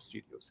Microsoft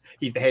studios.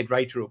 He's the head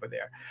writer over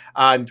there.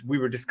 And we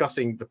were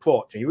discussing the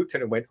plot. And he looked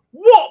at it and went,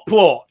 "What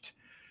plot?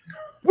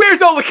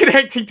 Where's all the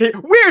connecting tape?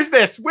 Where's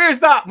this?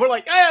 Where's that?" And we're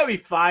like, "It'll be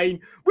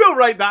fine. We'll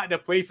write that in a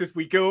place as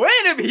we go.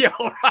 It'll be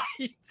all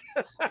right."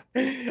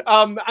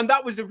 And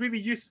that was a really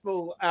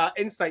useful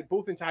insight,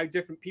 both into how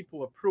different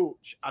people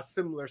approach a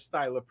similar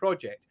style of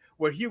project,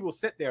 where he will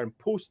sit there and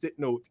post-it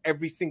note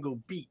every single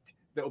beat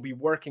that will be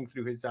working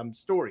through his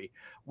story,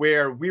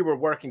 where we were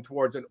working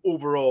towards an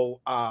overall,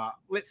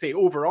 let's say,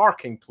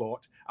 overarching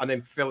plot, and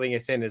then filling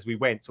it in as we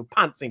went. So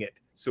pantsing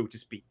it, so to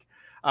speak.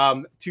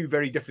 Two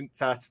very different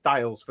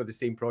styles for the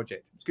same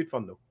project. It's good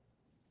fun, though.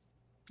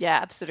 Yeah,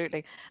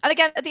 absolutely. And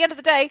again, at the end of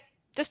the day,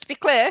 just to be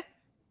clear,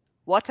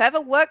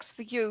 whatever works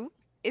for you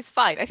is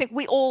fine. I think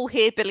we all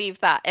here believe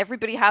that.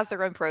 Everybody has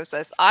their own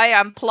process. I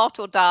am plot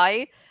or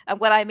die. And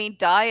when I mean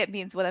die, it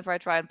means whenever I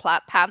try and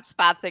pants,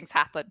 bad things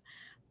happen.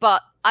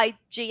 But I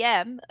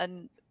GM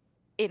and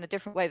in a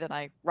different way than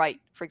I write,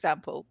 for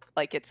example.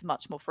 Like, it's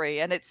much more free.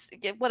 And it's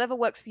whatever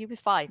works for you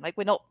is fine. Like,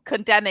 we're not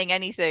condemning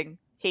anything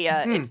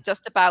here. It's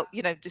just about,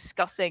 you know,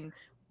 discussing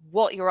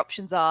what your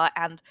options are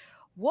and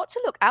what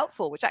to look out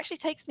for, which actually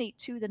takes me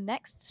to the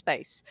next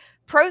space.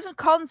 Pros and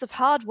cons of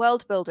hard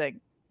world building.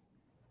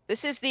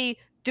 This is the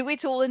do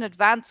it all in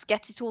advance,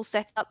 get it all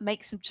set up,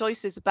 make some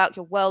choices about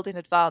your world in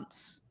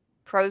advance.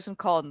 Pros and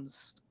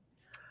cons.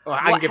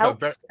 What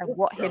helps and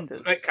what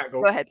hinders?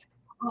 Go ahead.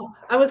 Oh,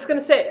 I was going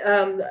to say,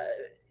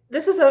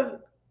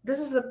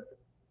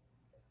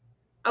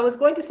 I was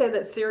going to say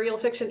that serial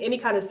fiction, any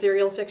kind of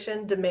serial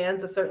fiction,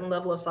 demands a certain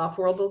level of soft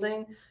world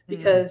building,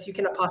 because you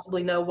cannot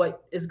possibly know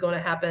what is going to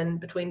happen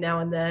between now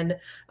and then.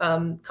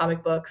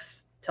 Comic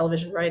books,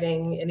 television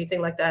writing,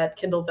 anything like that,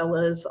 Kindle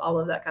villas, all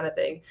of that kind of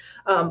thing.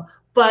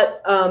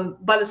 But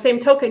by the same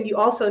token, you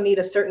also need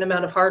a certain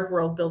amount of hard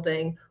world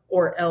building,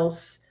 or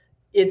else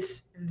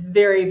it's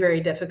very, very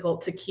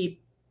difficult to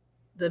keep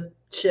the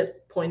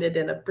ship pointed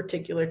in a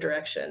particular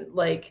direction.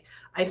 Like,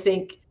 I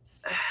think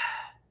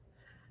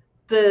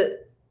the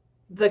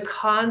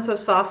cons of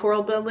soft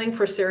world building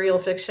for serial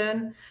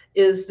fiction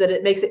is that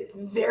it makes it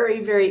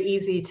very, very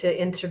easy to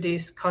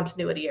introduce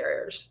continuity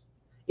errors.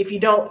 If you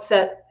don't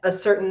set a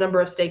certain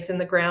number of stakes in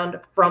the ground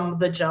from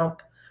the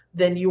jump,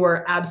 then you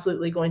are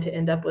absolutely going to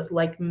end up with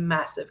like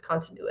massive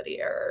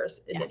continuity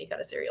errors in any kind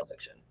of serial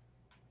fiction.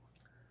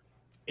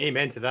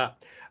 Amen to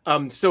that.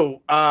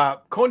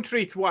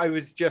 Contrary to what I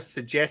was just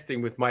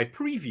suggesting with my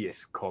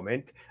previous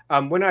comment,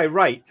 when I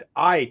write,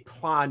 I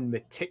plan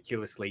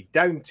meticulously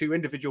down to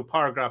individual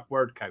paragraph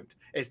word count.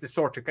 It's the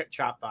sort of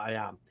chap that I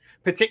am.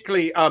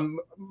 Particularly,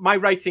 my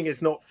writing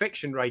is not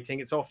fiction writing.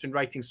 It's often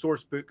writing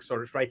source books,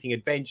 or it's writing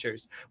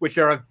adventures, which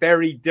are a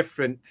very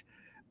different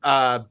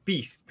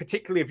beast,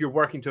 particularly if you're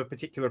working to a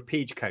particular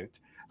page count.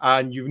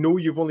 And you know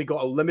you've only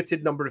got a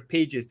limited number of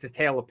pages to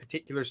tell a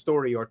particular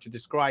story or to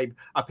describe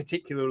a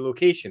particular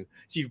location.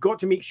 So you've got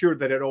to make sure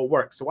that it all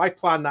works. So I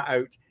plan that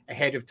out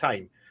ahead of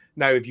time.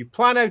 Now, if you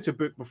plan out a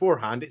book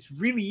beforehand, it's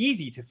really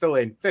easy to fill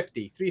in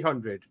 50,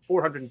 300,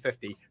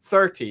 450,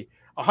 30,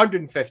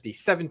 150,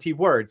 70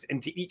 words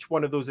into each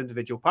one of those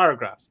individual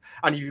paragraphs.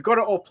 And if you've got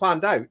it all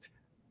planned out,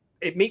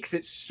 it makes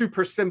it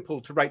super simple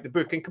to write the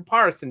book in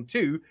comparison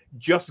to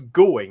just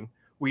going,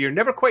 where you're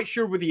never quite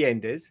sure where the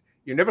end is.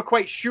 You're never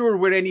quite sure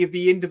where any of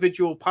the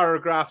individual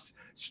paragraphs,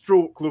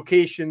 stroke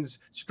locations,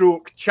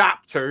 stroke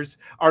chapters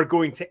are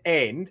going to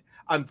end.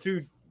 And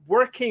through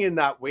working in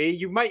that way,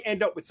 you might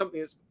end up with something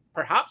that's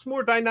perhaps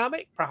more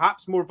dynamic,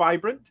 perhaps more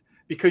vibrant,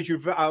 because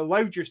you've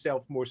allowed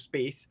yourself more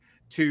space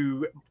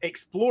to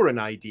explore an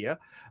idea.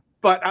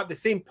 But at the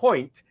same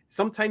point,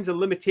 sometimes a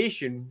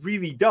limitation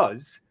really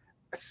does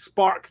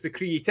spark the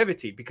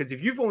creativity, because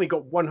if you've only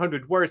got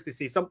 100 words to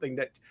say something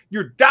that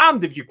you're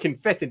damned if you can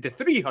fit into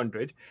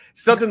 300,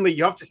 suddenly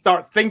you have to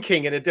start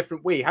thinking in a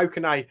different way. How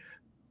can I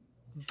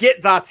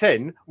get that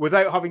in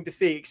without having to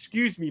say,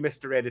 "Excuse me,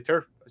 Mr.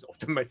 Editor," as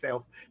often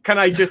myself, "can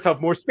I just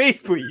have more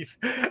space, please?"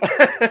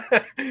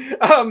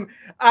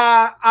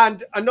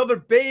 And another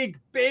big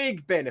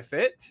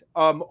benefit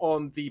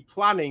on the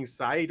planning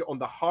side, on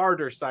the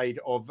harder side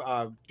of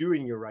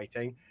doing your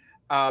writing,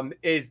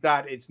 is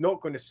that it's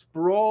not going to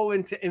sprawl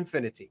into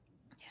infinity.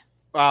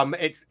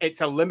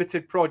 It's a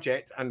limited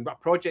project, and a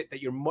project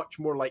that you're much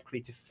more likely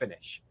to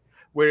finish.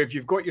 Where if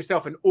you've got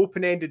yourself an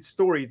open-ended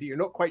story that you're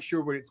not quite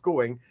sure where it's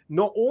going,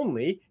 not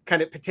only can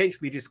it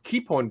potentially just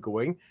keep on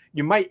going,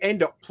 you might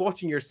end up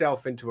plotting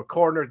yourself into a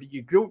corner that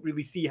you don't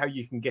really see how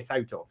you can get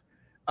out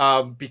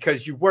of.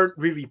 Because you weren't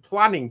really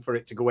planning for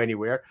it to go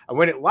anywhere. And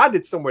when it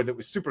landed somewhere that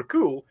was super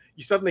cool,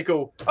 you suddenly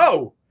go,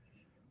 oh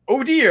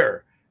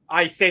dear,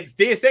 I sense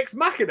Deus Ex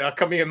Machina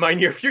coming in my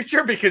near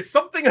future, because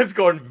something has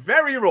gone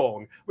very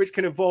wrong, which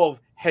can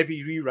involve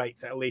heavy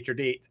rewrites at a later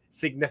date,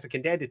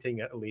 significant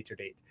editing at a later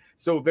date.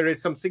 So there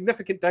is some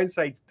significant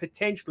downsides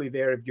potentially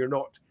there if you're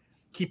not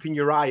keeping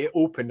your eye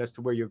open as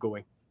to where you're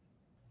going.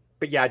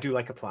 But yeah, I do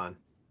like a plan.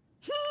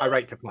 I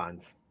write to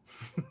plans.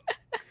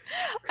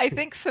 I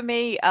think for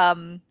me,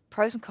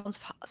 pros and cons.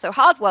 So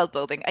hard world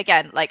building,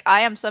 again, like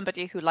I am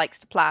somebody who likes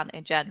to plan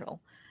in general.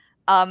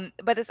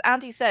 But as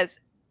Andy says,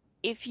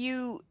 if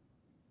you're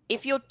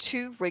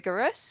too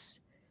rigorous,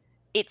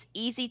 it's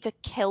easy to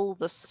kill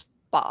the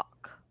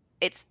spark.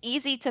 It's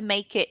easy to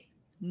make it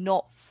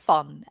not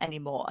fun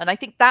anymore. And I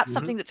think that's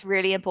something that's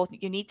really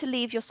important. You need to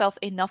leave yourself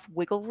enough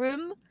wiggle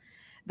room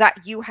that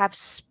you have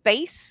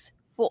space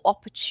for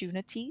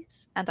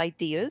opportunities and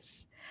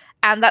ideas.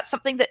 And that's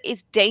something that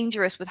is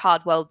dangerous with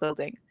hard world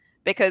building,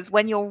 because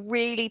when you're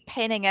really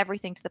pinning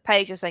everything to the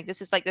page, you're saying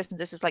this is like this and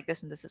this is like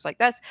this and this is like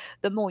this.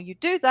 The more you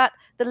do that,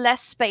 the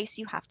less space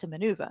you have to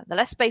maneuver. The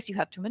less space you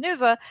have to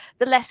maneuver,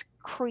 the less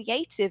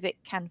creative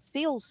it can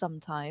feel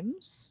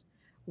sometimes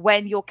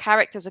when your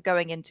characters are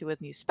going into a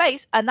new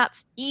space. And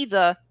that's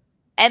either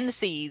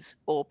MCs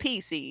or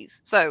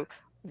PCs. So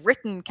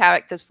written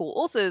characters for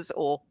authors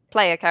or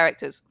player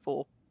characters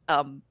for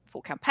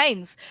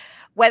campaigns,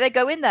 where they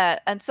go in there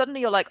and suddenly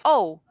you're like,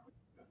 oh,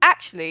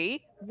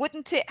 actually,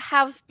 wouldn't it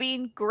have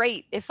been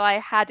great if I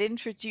had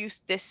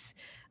introduced this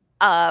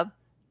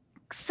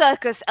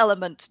circus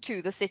element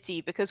to the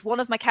city, because one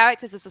of my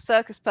characters is a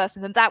circus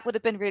person, and that would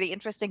have been really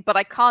interesting, but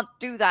I can't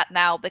do that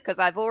now because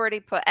I've already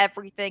put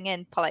everything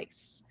in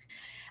place.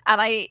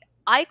 And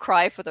I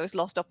cry for those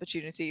lost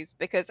opportunities,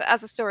 because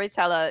as a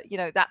storyteller, you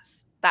know,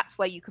 that's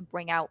where you can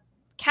bring out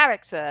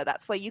character,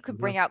 that's where you can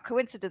bring out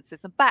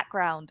coincidences and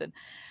background.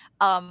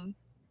 And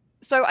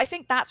so I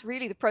think that's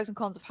really the pros and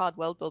cons of hard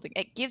world building.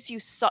 It gives you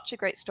such a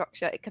great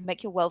structure. It can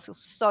make your world feel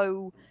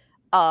so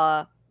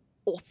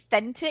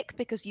authentic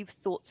because you've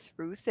thought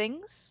through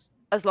things,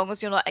 as long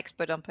as you're not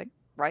expo dumping,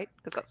 right?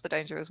 Because that's the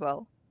danger as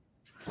well.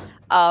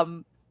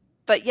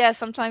 But yeah,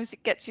 sometimes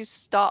it gets you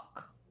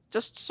stuck,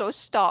 just so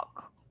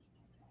stuck.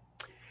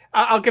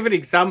 I'll give an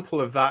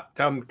example of that,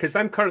 because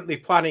I'm currently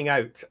planning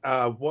out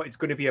what is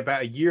going to be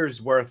about a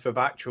year's worth of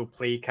actual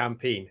play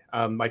campaign.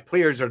 My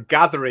players are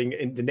gathering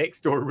in the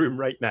next door room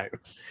right now.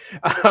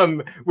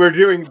 We're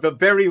doing the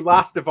very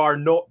last of our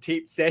not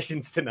taped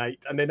sessions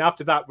tonight, and then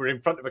after that we're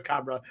in front of a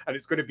camera, and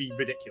it's going to be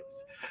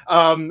ridiculous.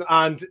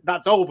 And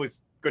that's always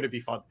going to be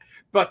fun.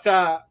 But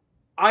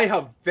I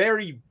have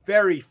very,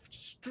 very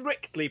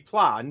strictly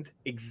planned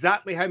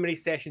exactly how many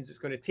sessions it's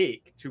going to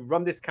take to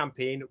run this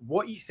campaign,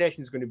 what each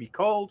session is going to be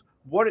called,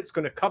 what it's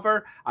going to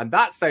cover, and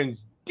that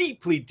sounds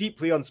deeply,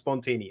 deeply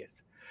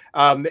unspontaneous.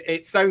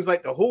 It sounds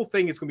like the whole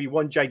thing is going to be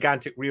one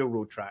gigantic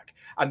railroad track,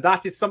 and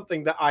that is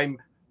something that I'm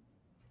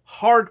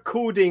hard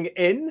coding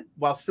in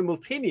while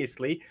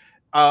simultaneously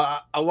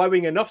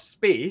allowing enough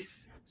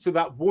space so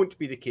that won't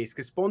be the case,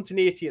 because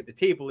spontaneity at the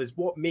table is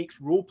what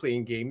makes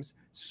role-playing games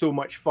so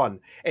much fun.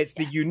 It's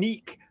the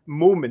unique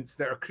moments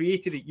that are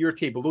created at your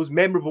table, those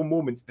memorable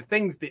moments, the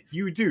things that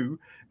you do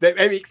that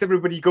makes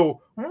everybody go,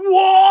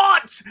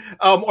 what?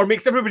 Or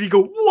makes everybody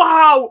go,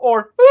 wow,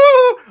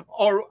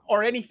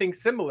 or anything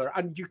similar.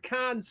 And you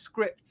can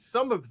script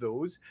some of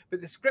those,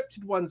 but the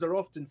scripted ones are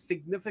often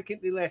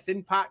significantly less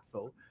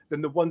impactful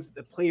than the ones that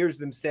the players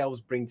themselves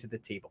bring to the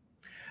table.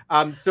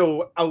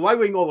 So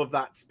allowing all of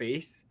that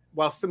space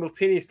while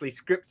simultaneously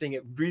scripting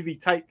it really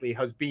tightly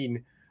has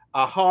been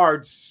a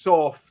hard,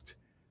 soft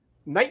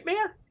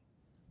nightmare.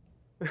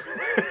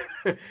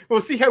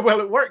 We'll see how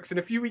well it works in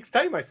a few weeks'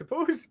 time, I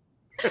suppose.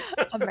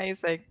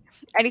 Amazing.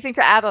 Anything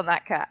to add on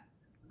that, Kat?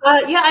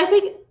 Yeah, I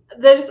think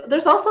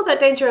there's also that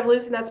danger of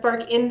losing that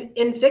spark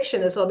in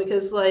fiction as well,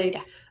 because like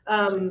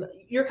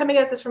you're coming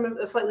at this from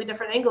a slightly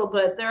different angle,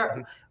 but there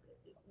are,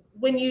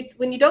 when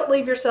you don't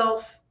leave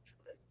yourself,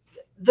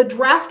 the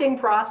drafting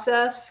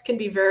process can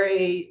be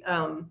very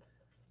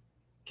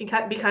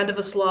can be kind of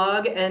a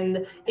slog.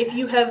 And if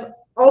you have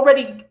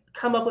already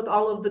come up with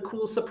all of the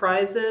cool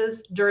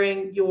surprises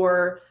during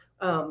your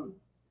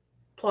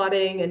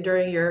plotting and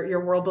during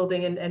your world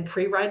building and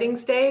pre-writing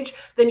stage,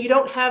 then you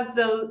don't have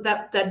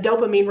that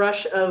dopamine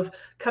rush of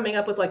coming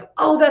up with like,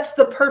 oh, that's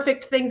the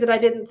perfect thing that I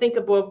didn't think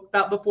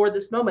about before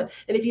this moment.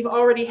 And if you've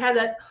already had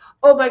that,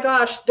 oh my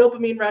gosh,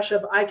 dopamine rush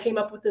of I came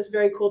up with this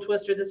very cool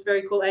twist or this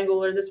very cool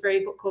angle or this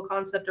very cool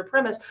concept or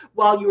premise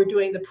while you were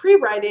doing the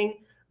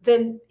pre-writing,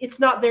 then it's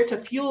not there to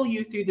fuel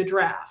you through the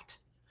draft.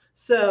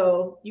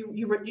 So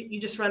you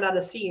just run out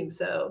of steam.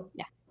 So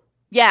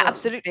yeah,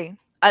 absolutely.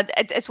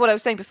 It's what I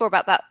was saying before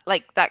about that,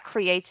 like that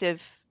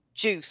creative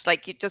juice.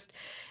 Like it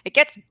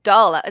gets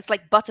dull. It's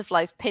like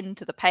butterflies pinned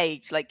to the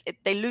page. Like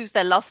they lose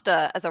their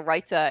luster as a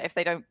writer if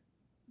they don't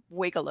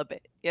wiggle a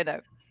bit, you know.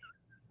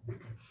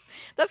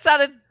 That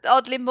sounded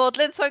oddly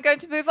maudlin, so I'm going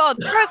to move on.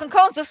 Pros and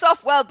cons of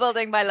soft world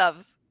building, my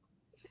loves.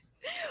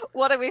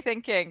 What are we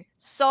thinking?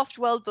 Soft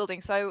world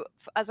building. So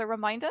as a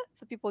reminder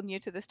for people new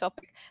to this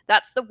topic,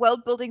 that's the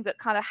world building that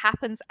kind of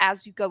happens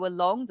as you go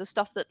along, the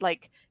stuff that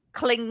like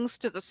clings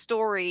to the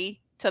story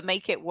to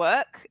make it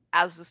work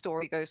as the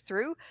story goes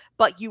through,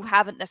 but you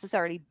haven't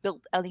necessarily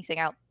built anything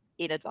out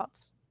in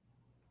advance.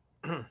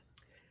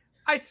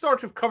 I'd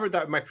sort of covered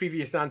that in my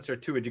previous answer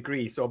to a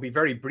degree, so I'll be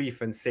very brief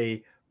and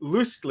say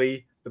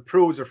loosely the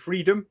pros are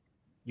freedom.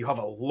 You have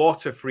a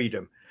lot of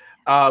freedom.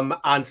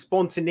 And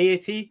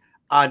spontaneity.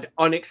 and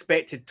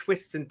unexpected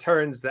twists and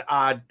turns that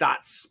add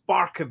that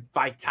spark of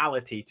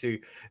vitality to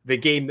the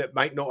game that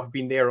might not have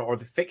been there, or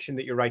the fiction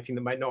that you're writing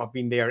that might not have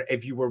been there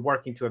if you were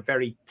working to a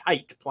very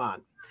tight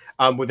plan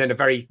within a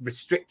very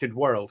restricted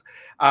world.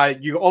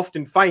 You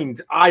often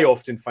find, I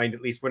often find,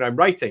 at least when I'm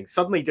writing,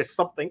 suddenly just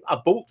something, a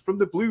bolt from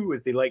the blue,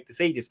 as they like to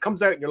say, just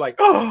comes out and you're like,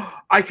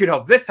 oh, I could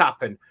have this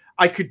happen.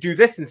 I could do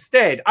this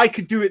instead. I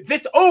could do it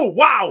this. Oh,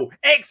 wow,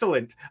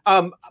 excellent.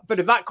 But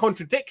if that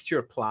contradicts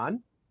your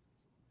plan,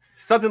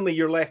 suddenly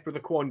you're left with a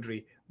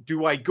quandary.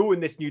 Do I go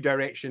in this new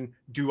direction?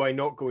 Do I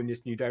not go in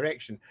this new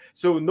direction?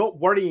 So not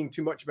worrying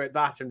too much about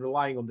that and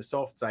relying on the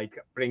soft side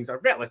brings a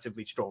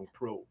relatively strong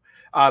pro.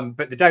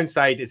 But the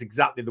downside is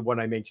exactly the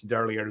one I mentioned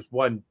earlier, is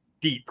one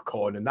deep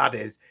con, and that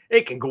is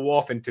it can go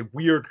off into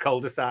weird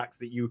cul-de-sacs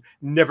that you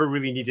never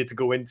really needed to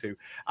go into.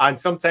 And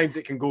sometimes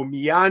it can go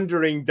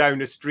meandering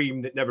down a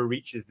stream that never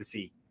reaches the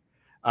sea.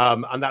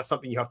 And that's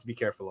something you have to be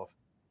careful of.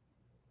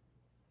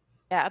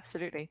 Yeah,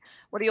 absolutely.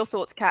 What are your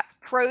thoughts, Kat?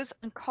 Pros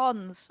and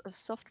cons of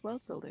soft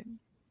world building?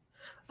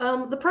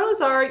 The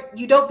pros are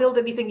you don't build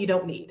anything you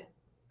don't need.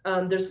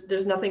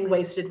 There's nothing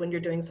wasted when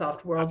you're doing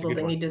soft world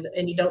building,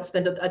 and you don't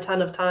spend a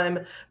ton of time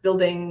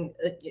building,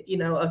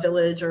 a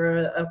village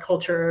or a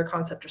culture or a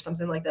concept or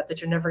something like that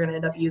you're never going to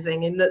end up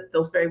using, and that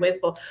feels very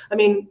wasteful. I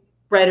mean,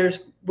 writers,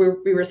 we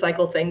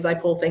recycle things. I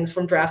pull things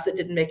from drafts that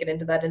didn't make it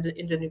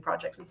into new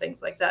projects and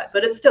things like that.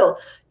 But it's still,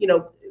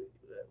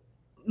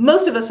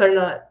 most of us are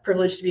not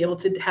privileged to be able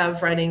to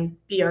have writing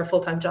be our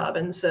full-time job.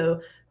 And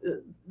so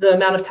the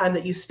amount of time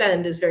that you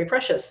spend is very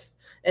precious.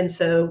 And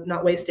so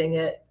not wasting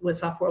it with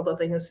soft world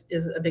building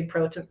is a big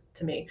pro to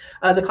me.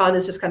 The con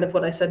is just kind of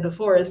what I said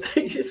before, is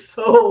there's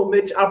so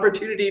much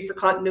opportunity for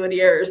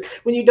continuity errors.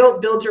 When you don't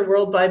build your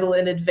world Bible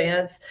in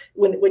advance,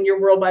 when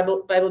your world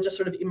Bible just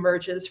sort of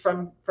emerges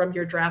from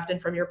your draft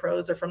and from your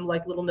prose, or from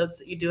like little notes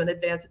that you do in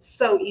advance, it's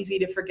so easy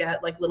to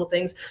forget like little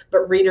things,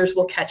 but readers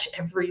will catch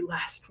every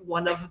last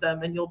one of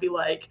them, and they'll be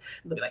like,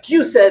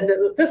 you said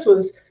that this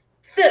was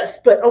this,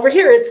 but over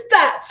here it's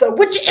that, so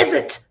which is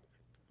it?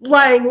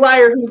 Lying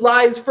liar who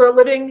lies for a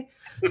living.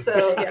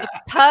 So yeah.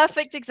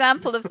 Perfect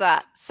example of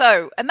that.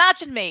 So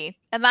imagine me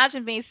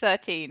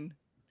 13.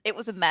 It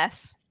was a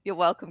mess. You're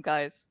welcome,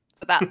 guys,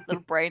 for that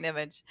little brain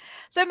image.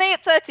 So me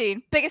at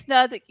 13, biggest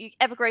nerd that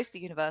ever graced the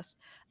universe,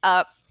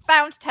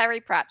 found Terry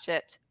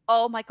Pratchett.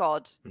 Oh my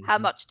God, how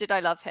much did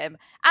I love him?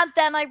 And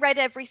then I read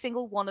every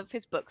single one of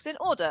his books in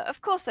order.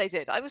 Of course I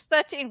did. I was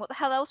 13. What the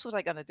hell else was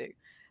I going to do?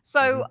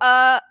 So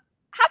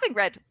having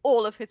read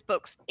all of his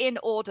books in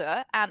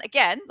order, and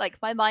again, like,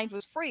 my mind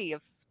was free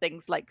of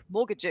things like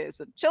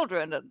mortgages and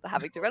children and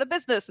having to run a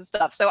business and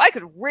stuff, so I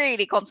could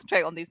really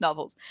concentrate on these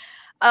novels.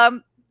 I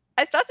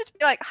started to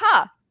be like,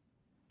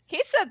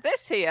 he said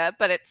this here,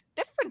 but it's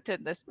different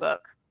in this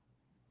book.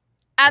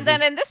 And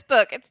then in this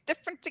book, it's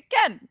different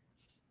again.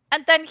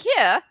 And then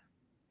here,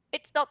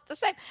 it's not the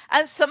same.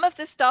 And some of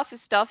this stuff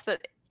is stuff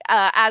that,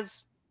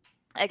 as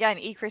again,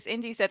 Chris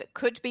Indy said, it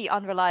could be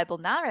unreliable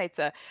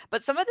narrator,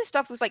 but some of this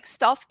stuff was like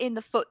stuff in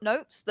the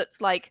footnotes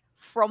that's like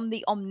from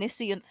the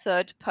omniscient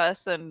third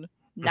person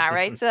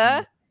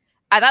narrator.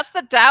 And that's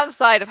the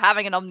downside of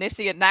having an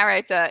omniscient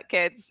narrator,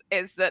 kids,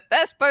 is that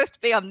they're supposed to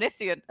be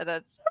omniscient, and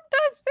then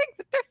sometimes things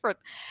are different.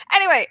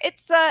 Anyway,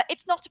 it's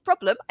not a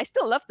problem. I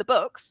still love the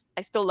books.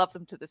 I still love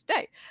them to this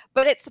day.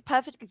 But it's a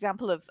perfect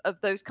example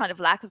of those kind of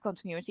lack of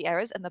continuity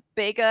errors. And the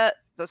bigger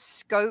the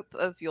scope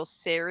of your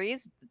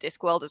series, the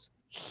Discworld is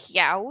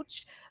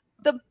huge,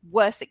 the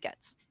worse it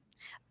gets.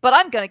 But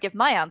I'm going to give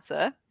my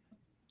answer,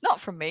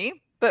 not from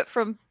me, but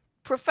from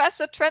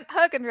Professor Trent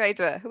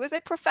Hergenrader, who is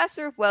a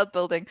professor of world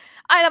building.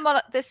 I am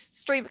on this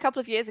stream a couple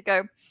of years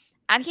ago,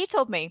 and he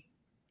told me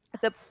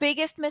the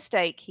biggest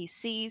mistake he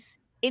sees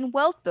in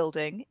world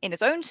building, in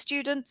his own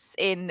students,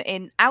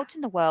 in out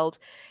in the world,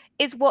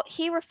 is what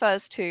he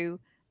refers to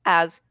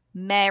as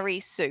Mary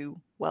Sue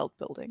world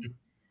building.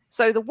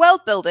 So the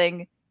world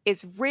building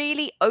is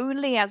really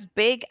only as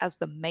big as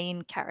the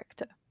main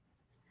character.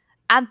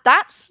 And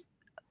that's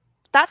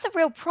a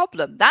real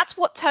problem. That's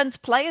what turns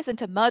players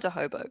into murder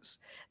hobos.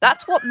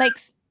 That's what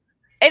makes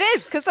it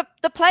is, because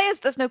the players,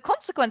 there's no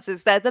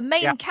consequences. They're the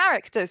main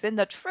characters in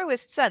the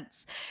truest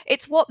sense.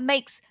 It's what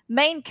makes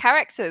main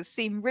characters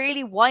seem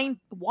really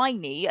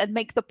whiny and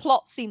make the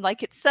plot seem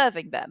like it's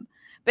serving them,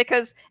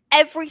 because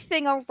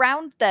everything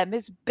around them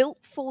is built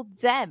for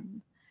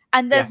them.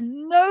 And there's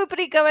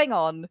nobody going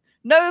on.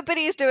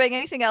 Nobody is doing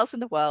anything else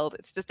in the world.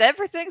 It's just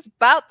everything's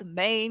about the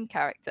main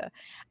character.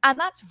 And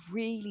that's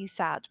really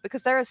sad,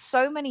 because there are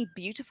so many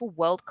beautiful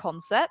world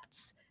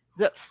concepts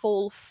that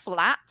fall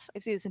flat.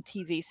 I've seen this in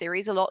TV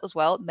series a lot as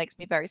well. It makes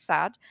me very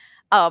sad.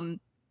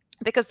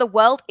 Because the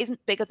world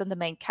isn't bigger than the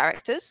main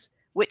characters,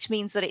 which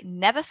means that it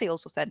never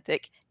feels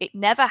authentic. It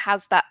never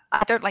has that,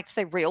 I don't like to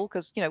say real,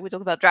 because, we're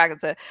talking about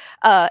dragons here.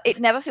 It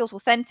never feels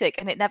authentic,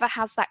 and it never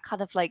has that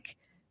kind of like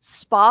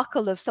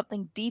sparkle of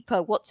something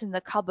deeper. What's in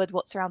the cupboard,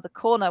 what's around the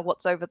corner,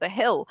 what's over the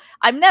hill.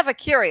 I'm never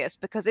curious,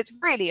 because it's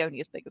really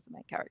only as big as the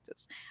main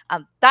characters.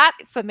 And that,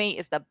 for me,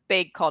 is the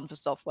big con for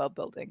soft world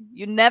building.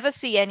 You never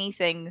see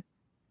anything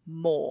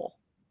more.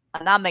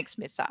 And that makes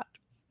me sad.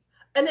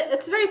 And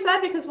it's very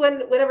sad because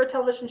whenever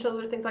television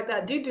shows or things like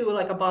that do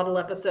like a bottle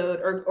episode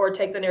or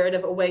take the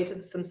narrative away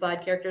to some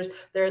side characters.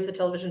 There is a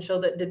television show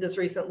that did this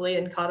recently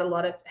and caught a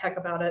lot of heck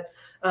about it.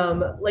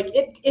 Like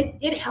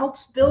it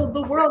helps build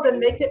the world and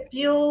make it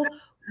feel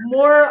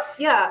more,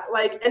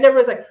 like, and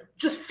everyone's like,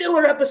 just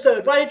filler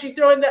episode. Why did you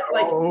throw in that?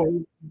 Like,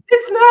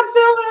 it's not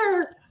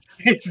filler.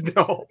 It's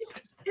not.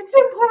 It's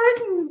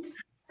important.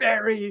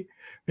 Very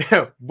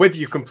with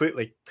you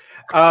completely.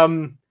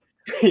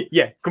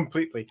 Yeah,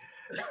 completely.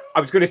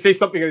 I was going to say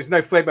something that has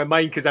now fled my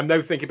mind because I'm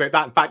now thinking about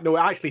that. In fact, no,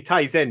 it actually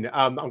ties in.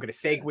 I'm going to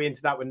segue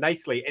into that one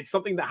nicely. It's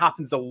something that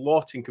happens a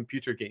lot in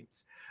computer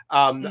games,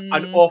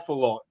 an awful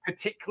lot,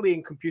 particularly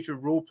in computer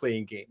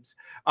role-playing games,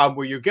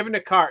 where you're given a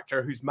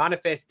character whose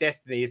manifest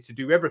destiny is to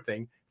do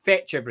everything,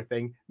 fetch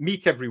everything,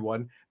 meet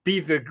everyone, be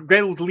the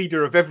guild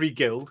leader of every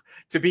guild,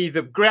 to be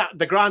the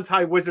Grand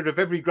High Wizard of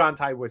every Grand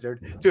High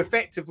Wizard, to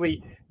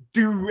effectively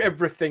do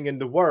everything in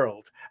the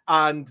world.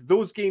 And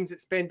those games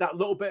that spend that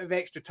little bit of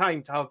extra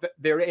time to have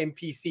their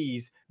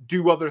NPCs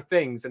do other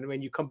things, and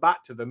when you come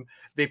back to them,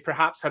 they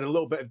perhaps had a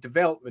little bit of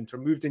development or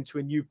moved into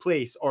a new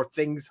place, or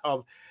things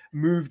have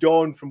moved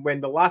on from when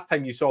the last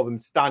time you saw them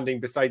standing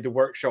beside the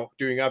workshop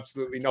doing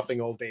absolutely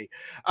nothing all day.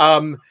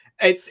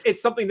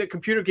 It's something that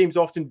computer games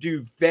often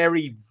do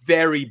very,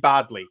 very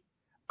badly.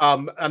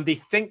 And they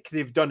think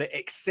they've done it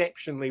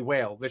exceptionally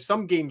well. There's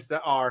some games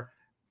that are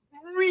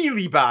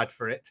really bad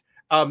for it.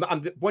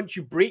 And once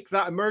you break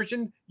that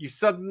immersion, you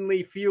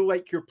suddenly feel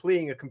like you're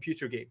playing a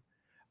computer game.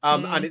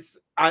 And it's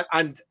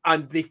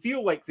and they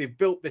feel like they've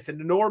built this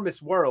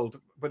enormous world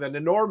with an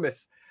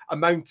enormous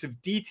amount of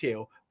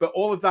detail, but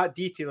all of that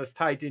detail is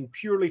tied in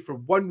purely for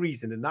one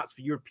reason, and that's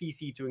for your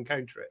PC to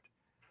encounter it.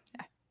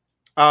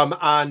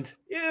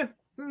 Yeah.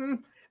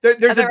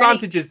 There's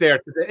advantages there,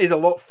 because it is a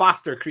lot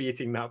faster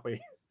creating that way.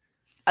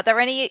 Are there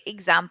any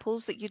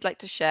examples that you'd like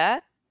to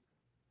share?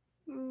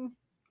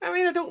 I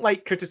mean, I don't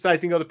like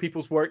criticizing other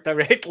people's work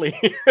directly.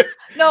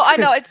 No, I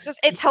know. It's just,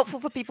 it's helpful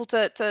for people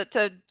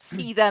to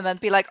see them and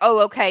be like, oh,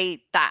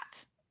 okay,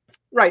 that.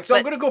 Right. So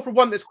I'm going to go for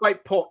one that's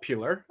quite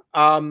popular,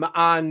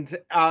 and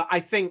I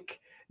think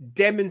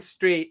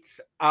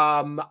demonstrates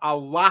a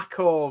lack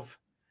of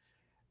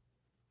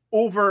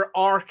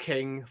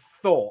overarching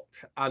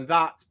thought, and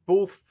that's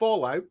both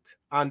Fallout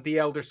and the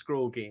Elder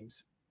Scroll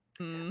games.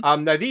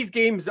 Now, these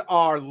games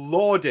are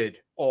lauded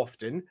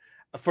often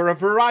for a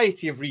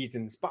variety of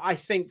reasons, but I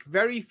think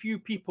very few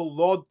people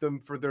laud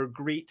them for their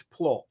great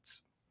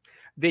plots.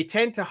 They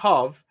tend to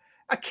have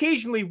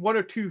occasionally one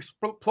or two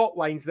plot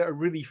lines that are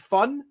really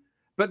fun,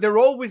 but they're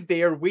always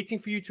there waiting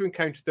for you to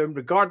encounter them,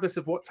 regardless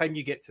of what time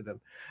you get to them.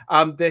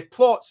 The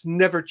plots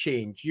never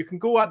change. You can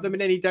go at them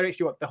in any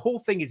direction you want. The whole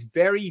thing is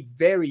very,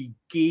 very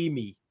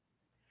gamey,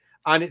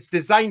 and it's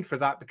designed for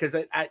that, because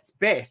at its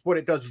best, what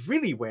it does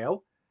really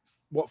well,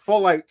 what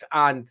Fallout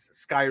and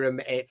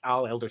Skyrim et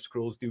al. Elder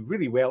Scrolls do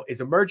really well,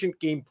 is emergent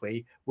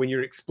gameplay when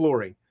you're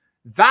exploring.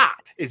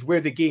 That is where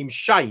the game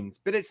shines,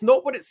 but it's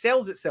not what it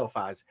sells itself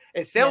as.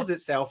 It sells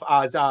itself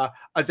as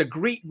a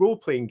great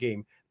role-playing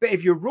game. But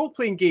if your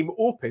role-playing game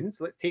opens,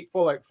 let's take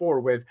Fallout 4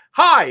 with,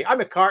 hi,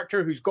 I'm a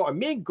character who's got a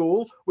main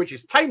goal, which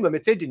is time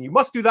limited, and you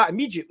must do that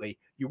immediately.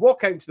 You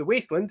walk out into the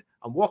wasteland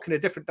and walk in a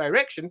different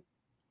direction,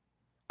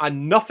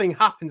 and nothing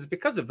happens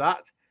because of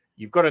that.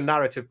 You've got a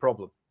narrative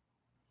problem.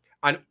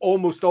 And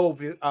almost all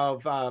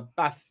of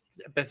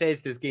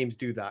Bethesda's games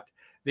do that.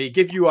 They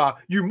give you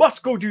you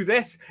must go do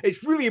this.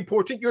 It's really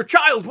important. Your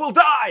child will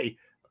die.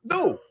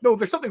 No,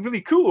 there's something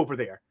really cool over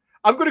there.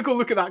 I'm going to go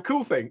look at that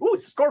cool thing. Oh,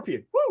 it's a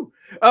scorpion. Woo!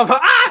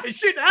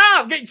 Shit!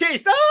 I'm getting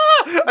chased.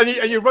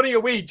 And you're running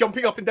away,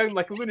 jumping up and down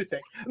like a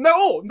lunatic.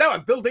 Now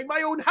I'm building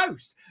my own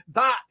house.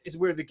 That is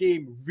where the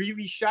game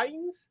really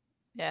shines.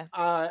 Yeah.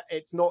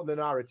 It's not the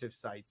narrative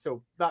side.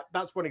 So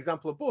that's one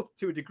example of both,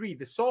 to a degree,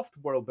 the soft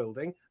world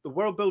building, the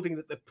world building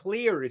that the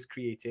player is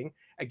creating,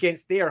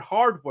 against their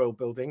hard world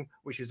building,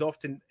 which is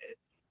often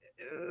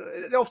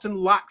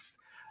lacks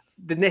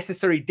the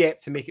necessary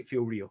depth to make it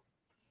feel real.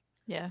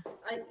 Yeah.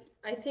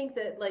 I think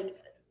that, like,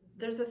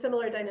 there's a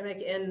similar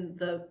dynamic in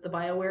the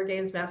BioWare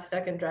games, Mass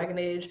Effect and Dragon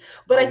Age,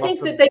 but I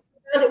think that they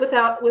done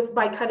it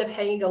by kind of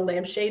hanging a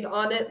lampshade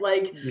on it.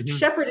 Like,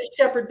 Shepard is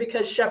Shepard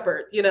because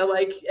Shepard,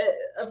 like,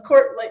 of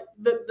course, like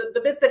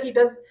the bit that he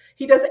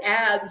does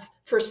ads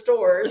for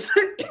stores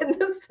in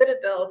the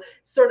Citadel,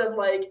 sort of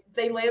like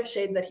they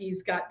lampshade that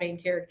he's got main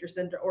character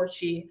syndrome, or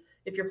she,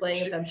 if you're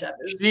playing a femshep.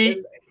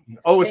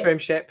 Always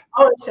femshep.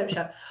 Always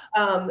femshep.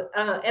 And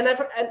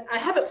I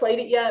haven't played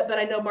it yet, but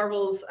I know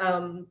Marvel's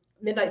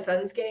Midnight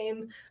Suns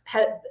game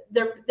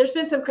there's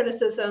been some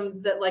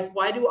criticism that, like,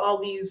 why do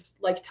all these,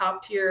 like,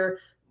 top tier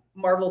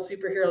Marvel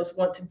superheroes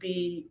want to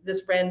be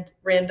this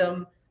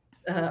random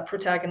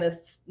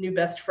protagonist's new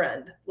best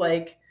friend?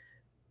 Like,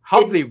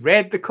 have they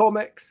read the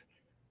comics?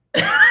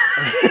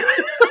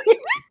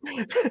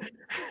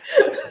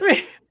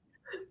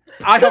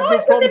 I have no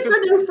problem for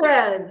new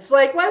friends.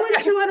 Like, why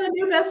would you want a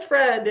new best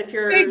friend if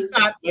you're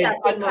exactly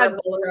Captain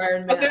Marvel or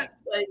Iron Man?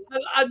 Like,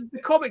 and the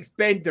comics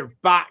bend their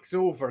backs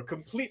over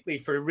completely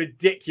for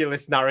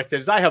ridiculous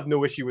narratives. I have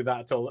no issue with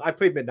that at all. I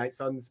played Midnight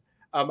Suns.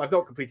 I've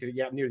not completed it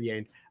yet. I'm near the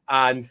end,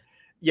 and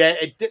yeah,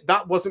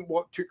 that wasn't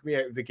what took me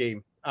out of the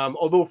game.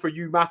 Although for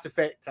you Mass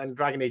Effect and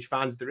Dragon Age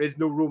fans, there is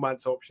no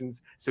romance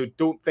options, so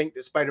don't think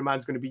that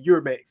Spider-Man's going to be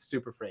your next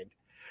super friend.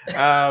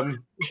 Yeah,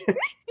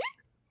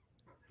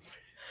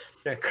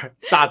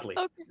 sadly.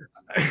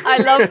 Okay.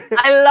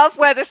 I love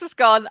where this has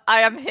gone.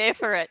 I am here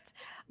for it.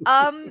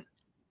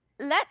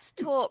 Let's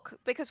talk,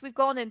 because we've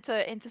gone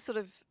into sort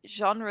of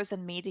genres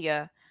and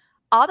media.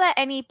 Are there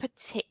any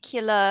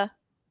particular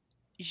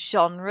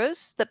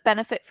genres that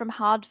benefit from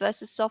hard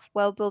versus soft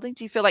world building?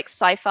 Do you feel like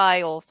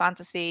sci-fi or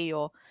fantasy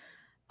or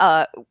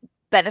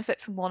benefit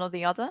from one or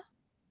the other?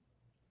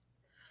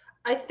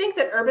 I think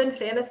that urban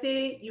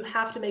fantasy, you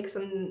have to make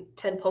some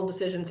tentpole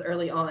decisions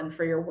early on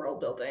for your world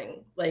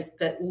building, like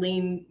that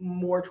lean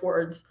more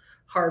towards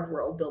hard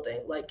world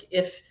building. Like,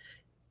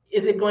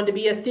 is it going to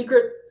be a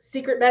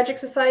secret magic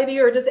society,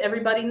 or does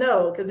everybody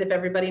know? Because if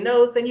everybody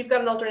knows, then you've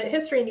got an alternate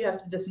history, and you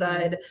have to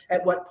decide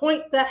at what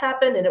point that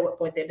happened and at what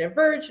point they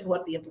diverged and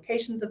what the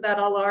implications of that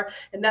all are.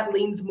 And that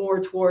leans more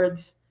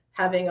towards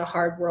having a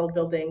hard world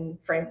building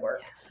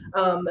framework.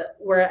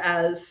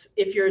 Whereas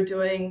if you're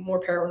doing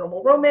more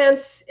paranormal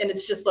romance and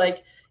it's just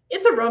like,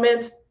 it's a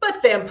romance,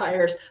 but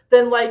vampires,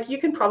 then like you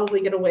can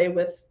probably get away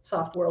with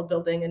soft world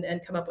building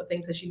and come up with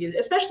things as you need,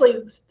 especially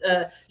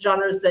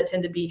genres that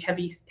tend to be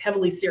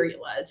heavily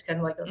serialized, kind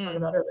of like I was talking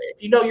about earlier.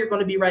 If you know you're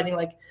going to be writing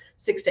like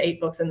 6 to 8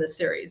 books in this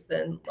series,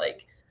 then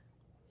like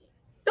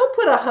don't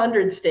put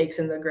 100 stakes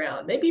in the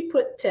ground, maybe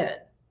put 10.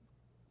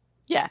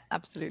 Yeah,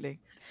 absolutely.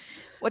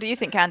 What do you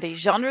think, Andy?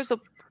 Genres or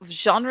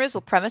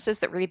premises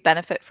that really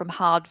benefit from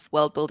hard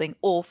world building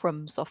or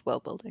from soft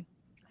world building?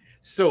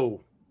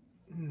 So,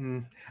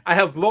 I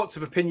have lots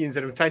of opinions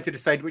and I'm trying to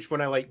decide which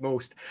one I like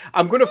most.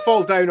 I'm going to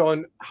fall down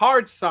on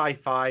hard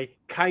sci-fi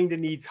kind of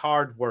needs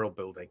hard world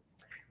building.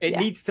 It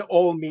needs to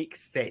all make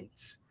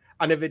sense.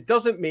 And if it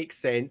doesn't make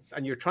sense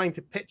and you're trying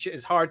to pitch it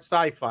as hard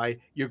sci-fi,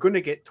 you're going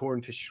to get torn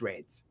to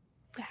shreds.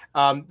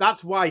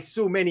 That's why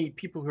so many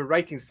people who are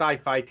writing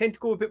sci-fi tend to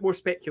go a bit more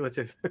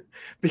speculative,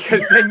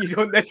 because then you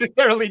don't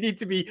necessarily need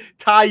to be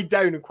tied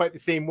down in quite the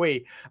same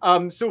way.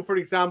 So, for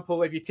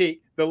example, if you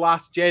take The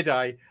Last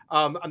Jedi,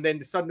 and then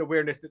the sudden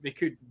awareness that they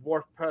could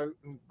warp out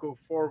and go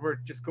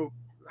forward, just go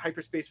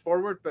hyperspace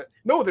forward, but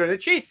no, they're in a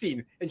chase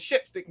scene in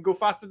ships that can go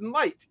faster than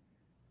light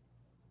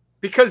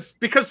because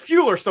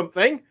fuel or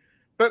something.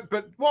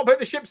 But what about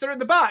the ships that are in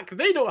the back?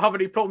 They don't have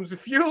any problems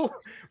with fuel.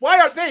 Why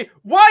aren't they?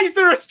 Why is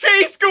there a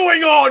chase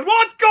going on?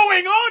 What's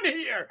going on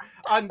here?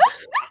 And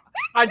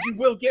you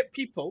will get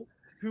people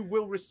who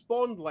will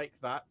respond like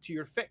that to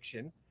your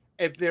fiction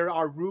if there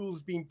are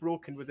rules being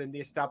broken within the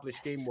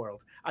established game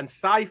world. And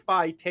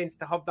sci-fi tends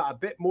to have that a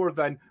bit more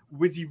than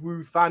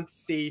whizzy-woo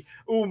fantasy.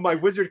 Oh, my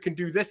wizard can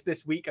do this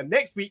week, and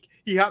next week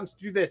he happens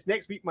to do this.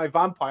 Next week my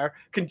vampire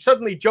can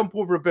suddenly jump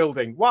over a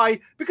building. Why?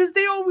 Because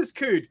they always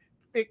could.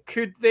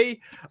 Could they?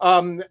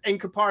 In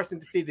comparison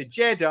to, say, the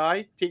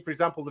Jedi, take, for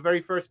example, the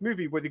very first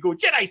movie where they go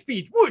Jedi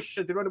speed, whoosh,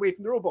 and they run away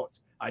from the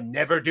robots. I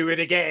never do it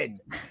again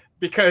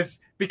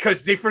because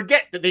they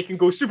forget that they can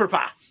go super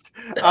fast.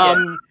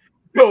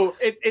 So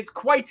it's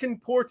quite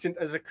important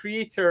as a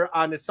creator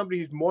and as somebody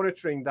who's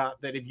monitoring that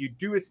if you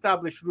do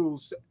establish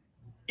rules,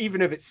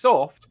 even if it's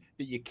soft,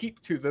 that you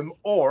keep to them,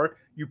 or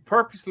you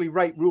purposely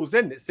write rules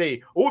in that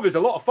say, oh, there's a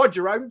lot of fudge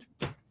around.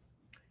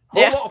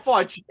 Whole lot of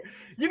fudge.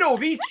 You know,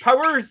 these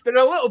powers, they're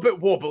a little bit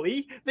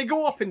wobbly. They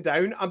go up and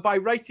down. And by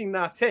writing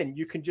that in,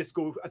 you can just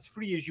go as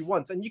free as you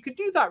want. And you can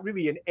do that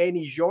really in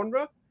any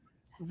genre,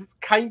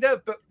 kind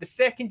of. But the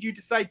second you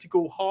decide to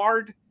go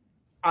hard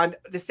and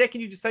the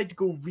second you decide to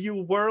go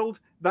real world,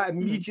 that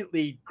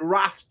immediately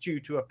grafts you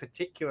to a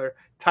particular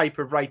type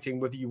of writing,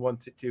 whether you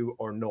want it to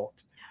or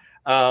not.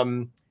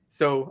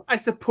 So I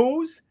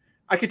suppose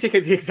I could take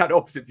the exact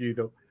opposite view,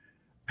 though.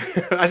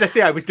 As I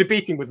say, I was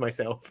debating with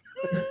myself.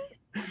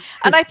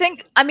 And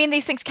I mean,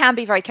 these things can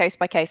be very case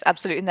by case,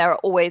 absolutely, and there are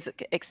always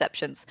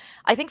exceptions.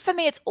 I think for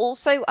me, it's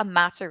also a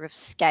matter of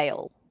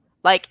scale.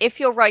 Like, if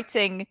you're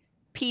writing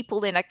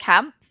people in a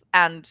camp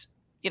and,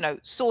 you know,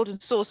 sword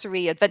and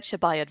sorcery, adventure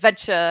by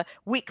adventure,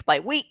 week by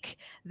week,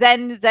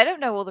 then they don't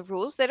know all the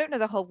rules. They don't know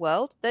the whole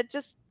world. They're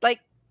just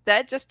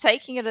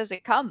taking it as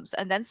it comes.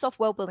 And then soft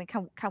world building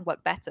can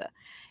work better.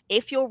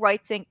 If you're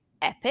writing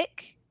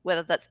epic,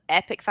 whether that's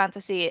epic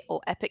fantasy or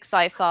epic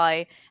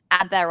sci-fi,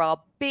 and there are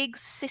big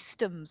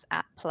systems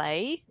at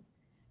play,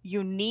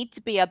 you need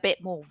to be a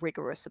bit more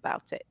rigorous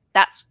about it.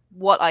 That's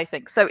what I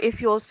think. So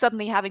if you're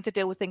suddenly having to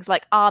deal with things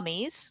like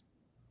armies,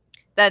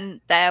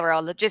 then there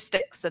are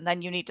logistics, and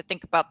then you need to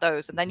think about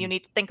those, and then you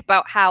need to think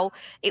about how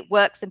it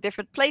works in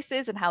different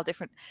places and how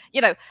different, you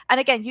know, and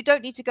again, you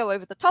don't need to go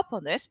over the top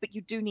on this, but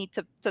you do need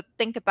to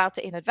think about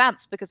it in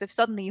advance, because if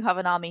suddenly you have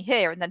an army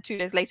here and then 2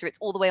 days later it's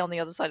all the way on the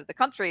other side of the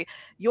country,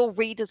 your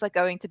readers are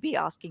going to be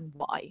asking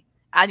why.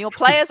 And your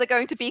players are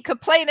going to be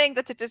complaining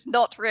that it is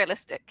not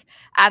realistic.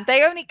 And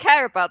they only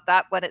care about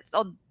that when it's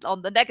on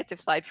the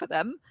negative side for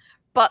them.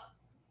 But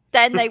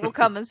then they will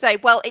come and say,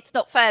 well, it's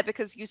not fair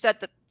because you said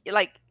that,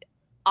 like,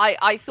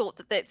 I thought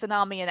that it's an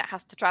army and it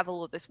has to travel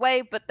all this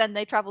way, but then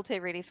they traveled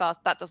here really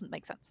fast. That doesn't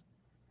make sense.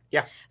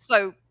 Yeah.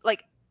 So,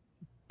 like,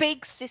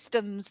 big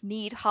systems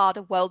need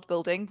harder world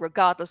building,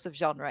 regardless of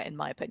genre, in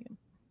my opinion.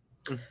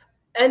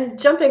 And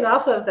jumping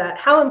off of that,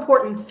 how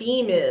important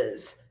theme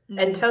is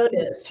and tone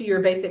is to your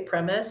basic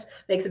premise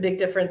makes a big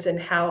difference in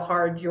how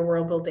hard your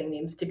world building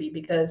needs to be.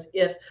 Because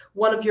if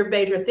one of your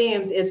major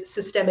themes is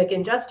systemic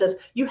injustice,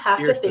 you have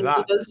to think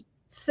through those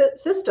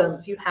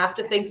systems. You have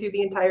to think through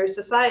the entire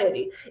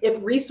society.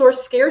 If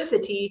resource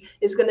scarcity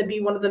is going to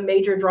be one of the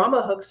major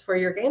drama hooks for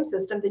your game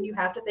system, then you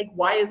have to think,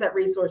 why is that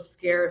resource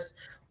scarce?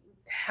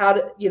 How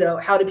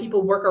do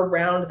people work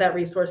around that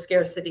resource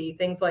scarcity,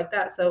 things like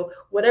that. So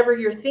whatever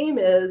your theme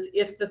is,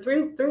 if the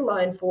through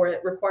line for it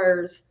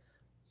requires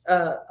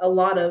a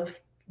lot of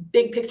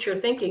big picture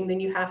thinking, then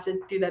you have to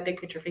do that big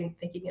picture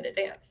thinking in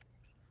advance.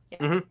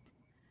 Yeah.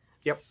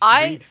 Yep.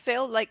 I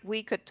feel like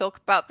we could talk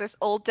about this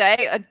all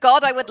day, and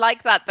God, I would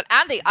like that. But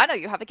Andy, I know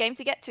you have a game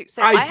to get to.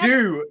 So I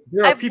do.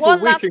 There are people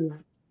waiting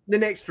in the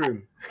next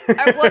room.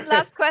 One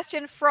last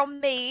question from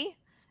me,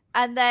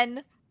 and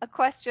then a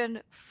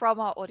question from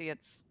our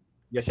audience.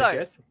 Yes, so,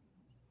 yes.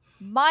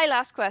 My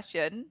last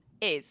question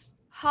is,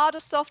 hard or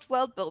soft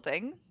world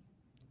building,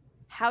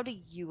 how do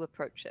you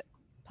approach it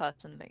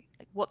personally?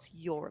 Like, what's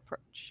your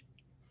approach?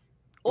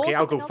 Okay,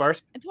 I'll go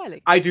first.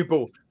 Entirely. I do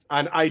both.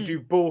 And I do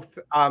both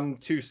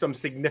to some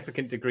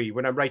significant degree.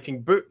 When I'm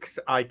writing books,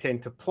 I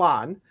tend to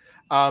plan.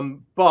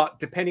 But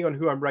depending on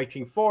who I'm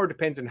writing for,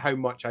 depends on how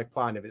much I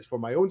plan. If it's for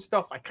my own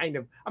stuff, I'm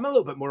a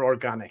little bit more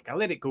organic. I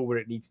let it go where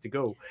it needs to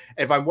go.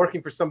 If I'm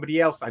working for somebody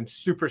else, I'm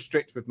super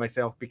strict with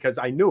myself because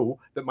I know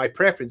that my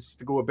preference is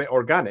to go a bit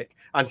organic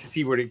and to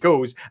see where it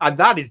goes. And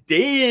that is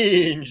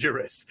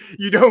dangerous.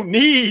 You don't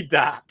need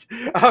that.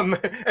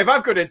 If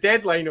I've got a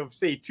deadline of,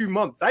 say, 2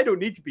 months, I don't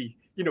need to be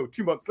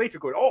 2 months later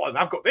going, oh, and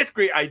I've got this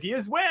great idea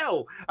as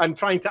well, and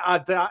trying to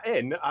add that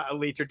in at a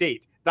later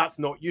date. That's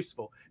not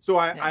useful. So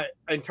I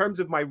in terms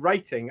of my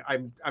writing,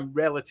 I'm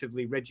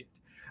relatively rigid.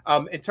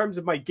 In terms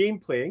of my game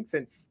playing,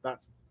 since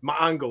that's my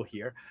angle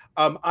here,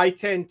 I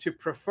tend to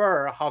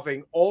prefer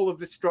having all of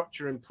the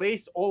structure in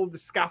place, all of the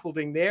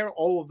scaffolding there,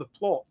 all of the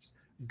plots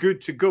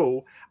good to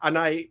go. And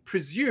I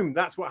presume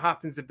that's what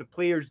happens if the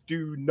players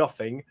do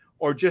nothing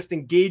or just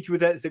engage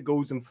with it as it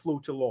goes and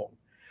float along.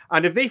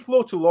 And if they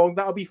float along,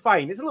 that'll be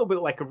fine. It's a little bit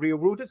like a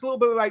railroad. It's a little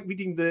bit like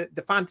reading the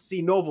fantasy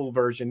novel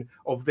version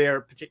of their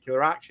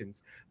particular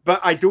actions. But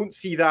I don't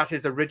see that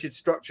as a rigid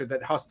structure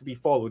that has to be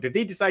followed. If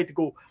they decide to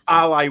go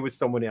ally with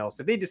someone else,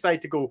 if they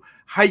decide to go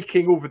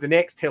hiking over the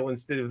next hill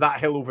instead of that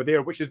hill over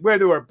there, which is where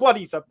they were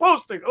bloody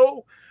supposed to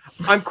go,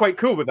 I'm quite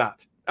cool with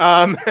that.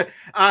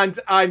 And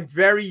I'm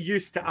very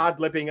used to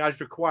ad-libbing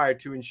as required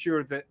to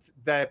ensure that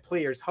the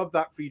players have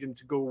that freedom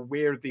to go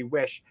where they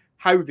wish,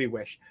 how they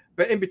wish.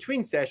 But in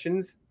between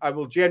sessions, I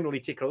will generally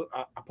take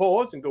a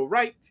pause and go,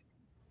 right,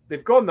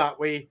 they've gone that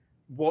way.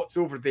 What's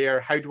over there?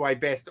 How do I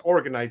best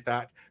organize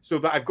that so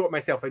that I've got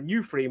myself a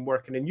new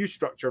framework and a new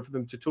structure for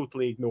them to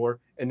totally ignore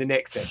in the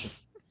next session?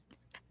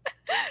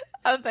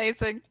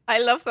 Amazing. I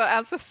love that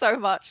answer so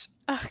much.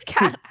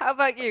 Kat, how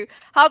about you?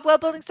 Hard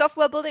world building, soft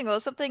world building, or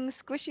something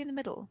squishy in the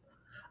middle?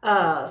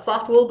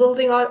 Soft world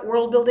building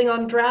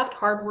on draft,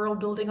 hard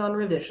world building on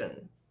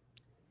revision.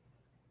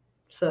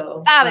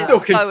 So that is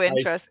so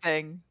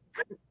interesting.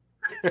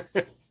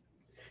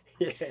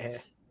 Yeah.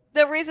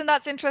 The reason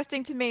that's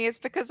interesting to me is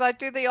because I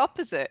do the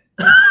opposite.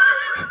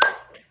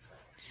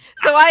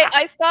 So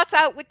I start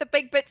out with the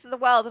big bits of the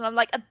world, and I'm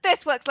like, and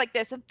this works like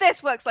this, and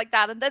this works like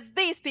that, and there's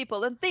these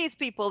people,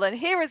 and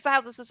here is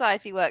how the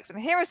society works, and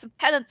here are some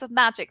tenets of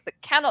magic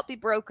that cannot be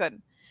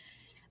broken.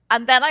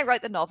 And then I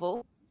write the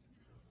novel,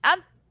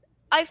 and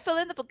I fill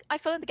in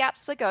the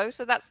gaps as I go.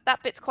 So that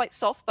bit's quite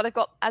soft, but I've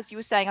got, as you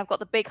were saying, I've got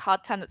the big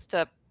hard tenets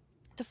to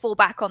fall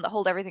back on that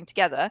hold everything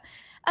together.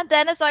 And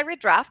then as I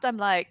redraft, I'm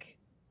like,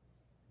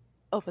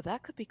 oh, but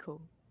that could be cool,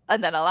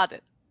 and then I'll add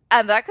it,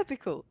 and that could be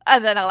cool,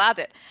 and then I'll add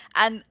it.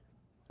 And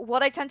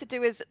what I tend to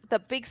do is the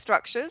big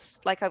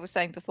structures, like I was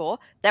saying before,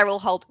 they're all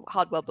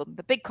hard world building.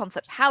 The big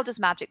concepts, how does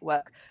magic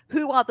work?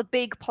 Who are the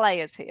big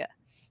players here?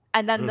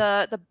 And then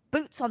the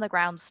boots on the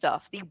ground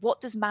stuff, the what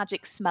does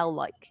magic smell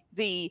like?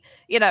 The,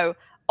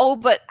 oh,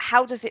 but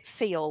how does it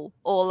feel?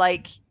 Or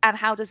like, and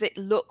how does it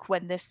look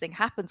when this thing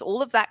happens?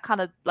 All of that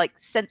kind of like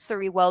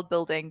sensory world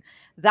building,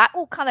 that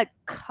all kind of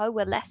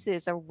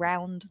coalesces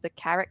around the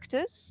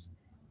characters,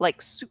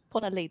 like soup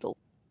on a ladle,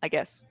 I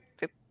guess.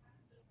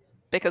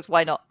 Because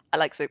why not? I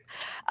like soup.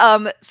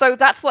 So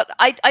that's what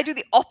I do,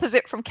 the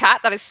opposite from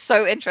Kat. That is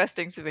so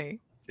interesting to me.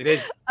 It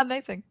is.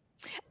 Amazing.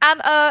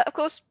 And of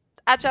course,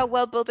 agile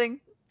world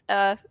building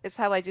is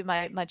how I do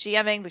my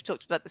GMing. We've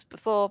talked about this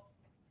before.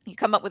 You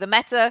come up with a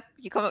meta,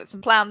 you come up with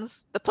some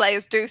plans, the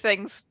players do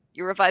things,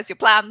 you revise your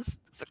plans.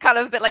 So kind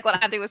of a bit like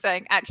what Andy was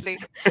saying, actually.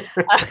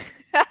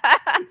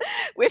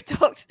 We've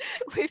talked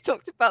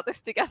about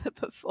this together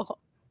before.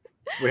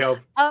 We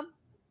have.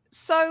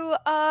 So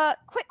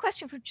quick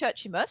question from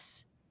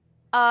Churchimus.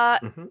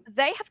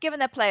 They have given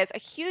their players a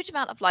huge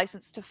amount of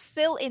license to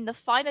fill in the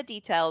finer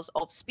details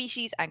of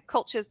species and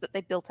cultures that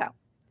they built out.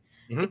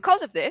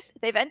 Because of this,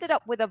 they've ended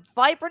up with a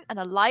vibrant and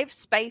alive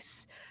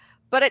space,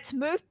 but it's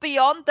moved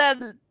beyond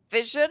their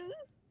vision.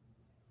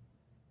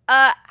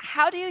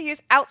 How do you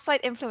use outside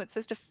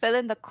influences to fill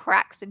in the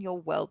cracks in your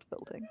world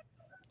building?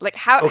 Like,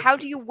 how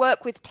do you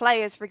work with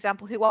players, for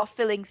example, who are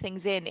filling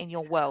things in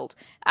your world,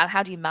 and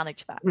how do you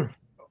manage that?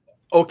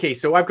 Okay,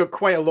 so I've got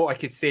quite a lot I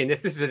could say in this.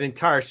 This is an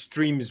entire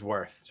stream's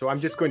worth. So I'm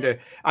just going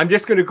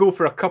to go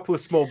for a couple of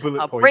small bullet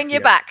points. I'll bring you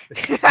back.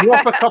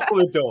 Drop a couple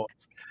of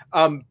dots.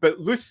 But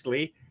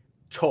loosely,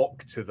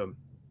 talk to them.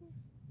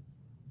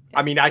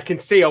 I mean, I can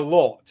say a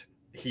lot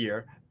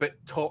here, but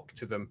talk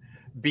to them.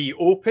 Be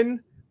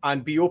open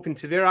and be open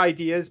to their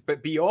ideas,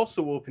 but be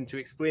also open to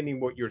explaining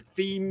what your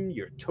theme,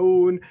 your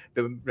tone,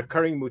 the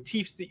recurring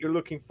motifs that you're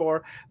looking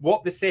for,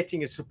 what the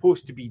setting is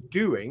supposed to be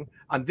doing,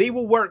 and they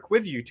will work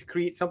with you to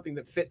create something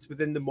that fits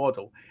within the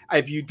model.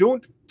 If you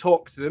don't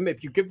talk to them,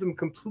 if you give them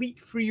complete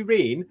free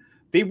rein,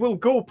 they will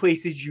go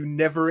places you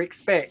never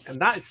expect,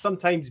 and that is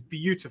sometimes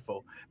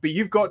beautiful. But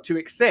you've got to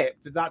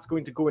accept that that's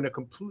going to go in a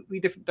completely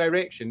different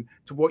direction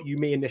to what you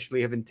may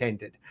initially have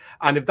intended.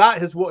 And if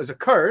that is what has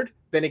occurred,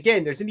 then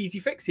again, there's an easy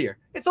fix here.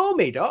 It's all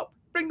made up.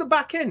 Bring them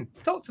back in.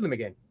 Talk to them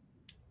again.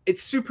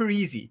 It's super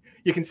easy.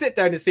 You can sit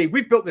down and say,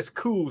 we've built this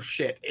cool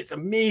shit. It's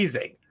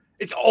amazing.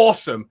 It's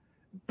awesome.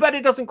 But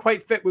it doesn't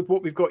quite fit with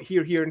what we've got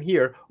here, here, and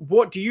here.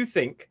 What do you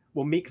think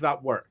will make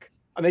that work?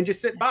 And then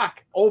just sit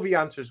back. All the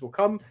answers will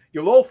come.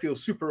 You'll all feel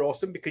super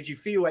awesome because you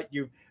feel like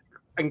you've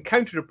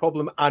encountered a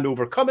problem and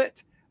overcome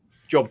it.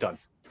 Job done.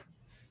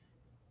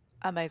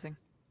 Amazing.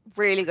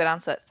 Really good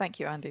answer. Thank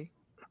you, Andy.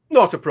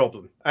 Not a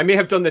problem. I may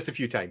have done this a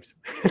few times.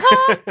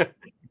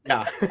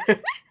 Yeah.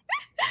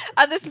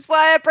 And this is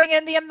why I bring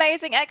in the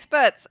amazing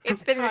experts.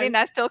 It's been really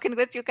nice talking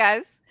with you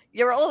guys.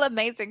 You're all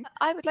amazing.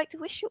 I would like to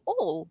wish you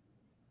all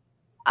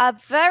a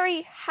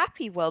very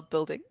happy world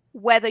building,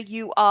 whether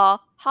you are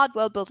hard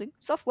world building,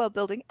 soft world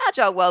building,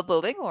 agile world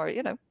building, or,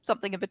 you know,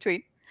 something in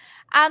between.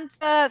 And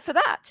for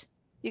that,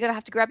 you're going to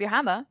have to grab your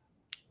hammer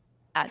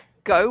and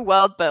go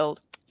world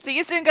build. See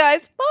you soon,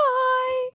 guys. Bye.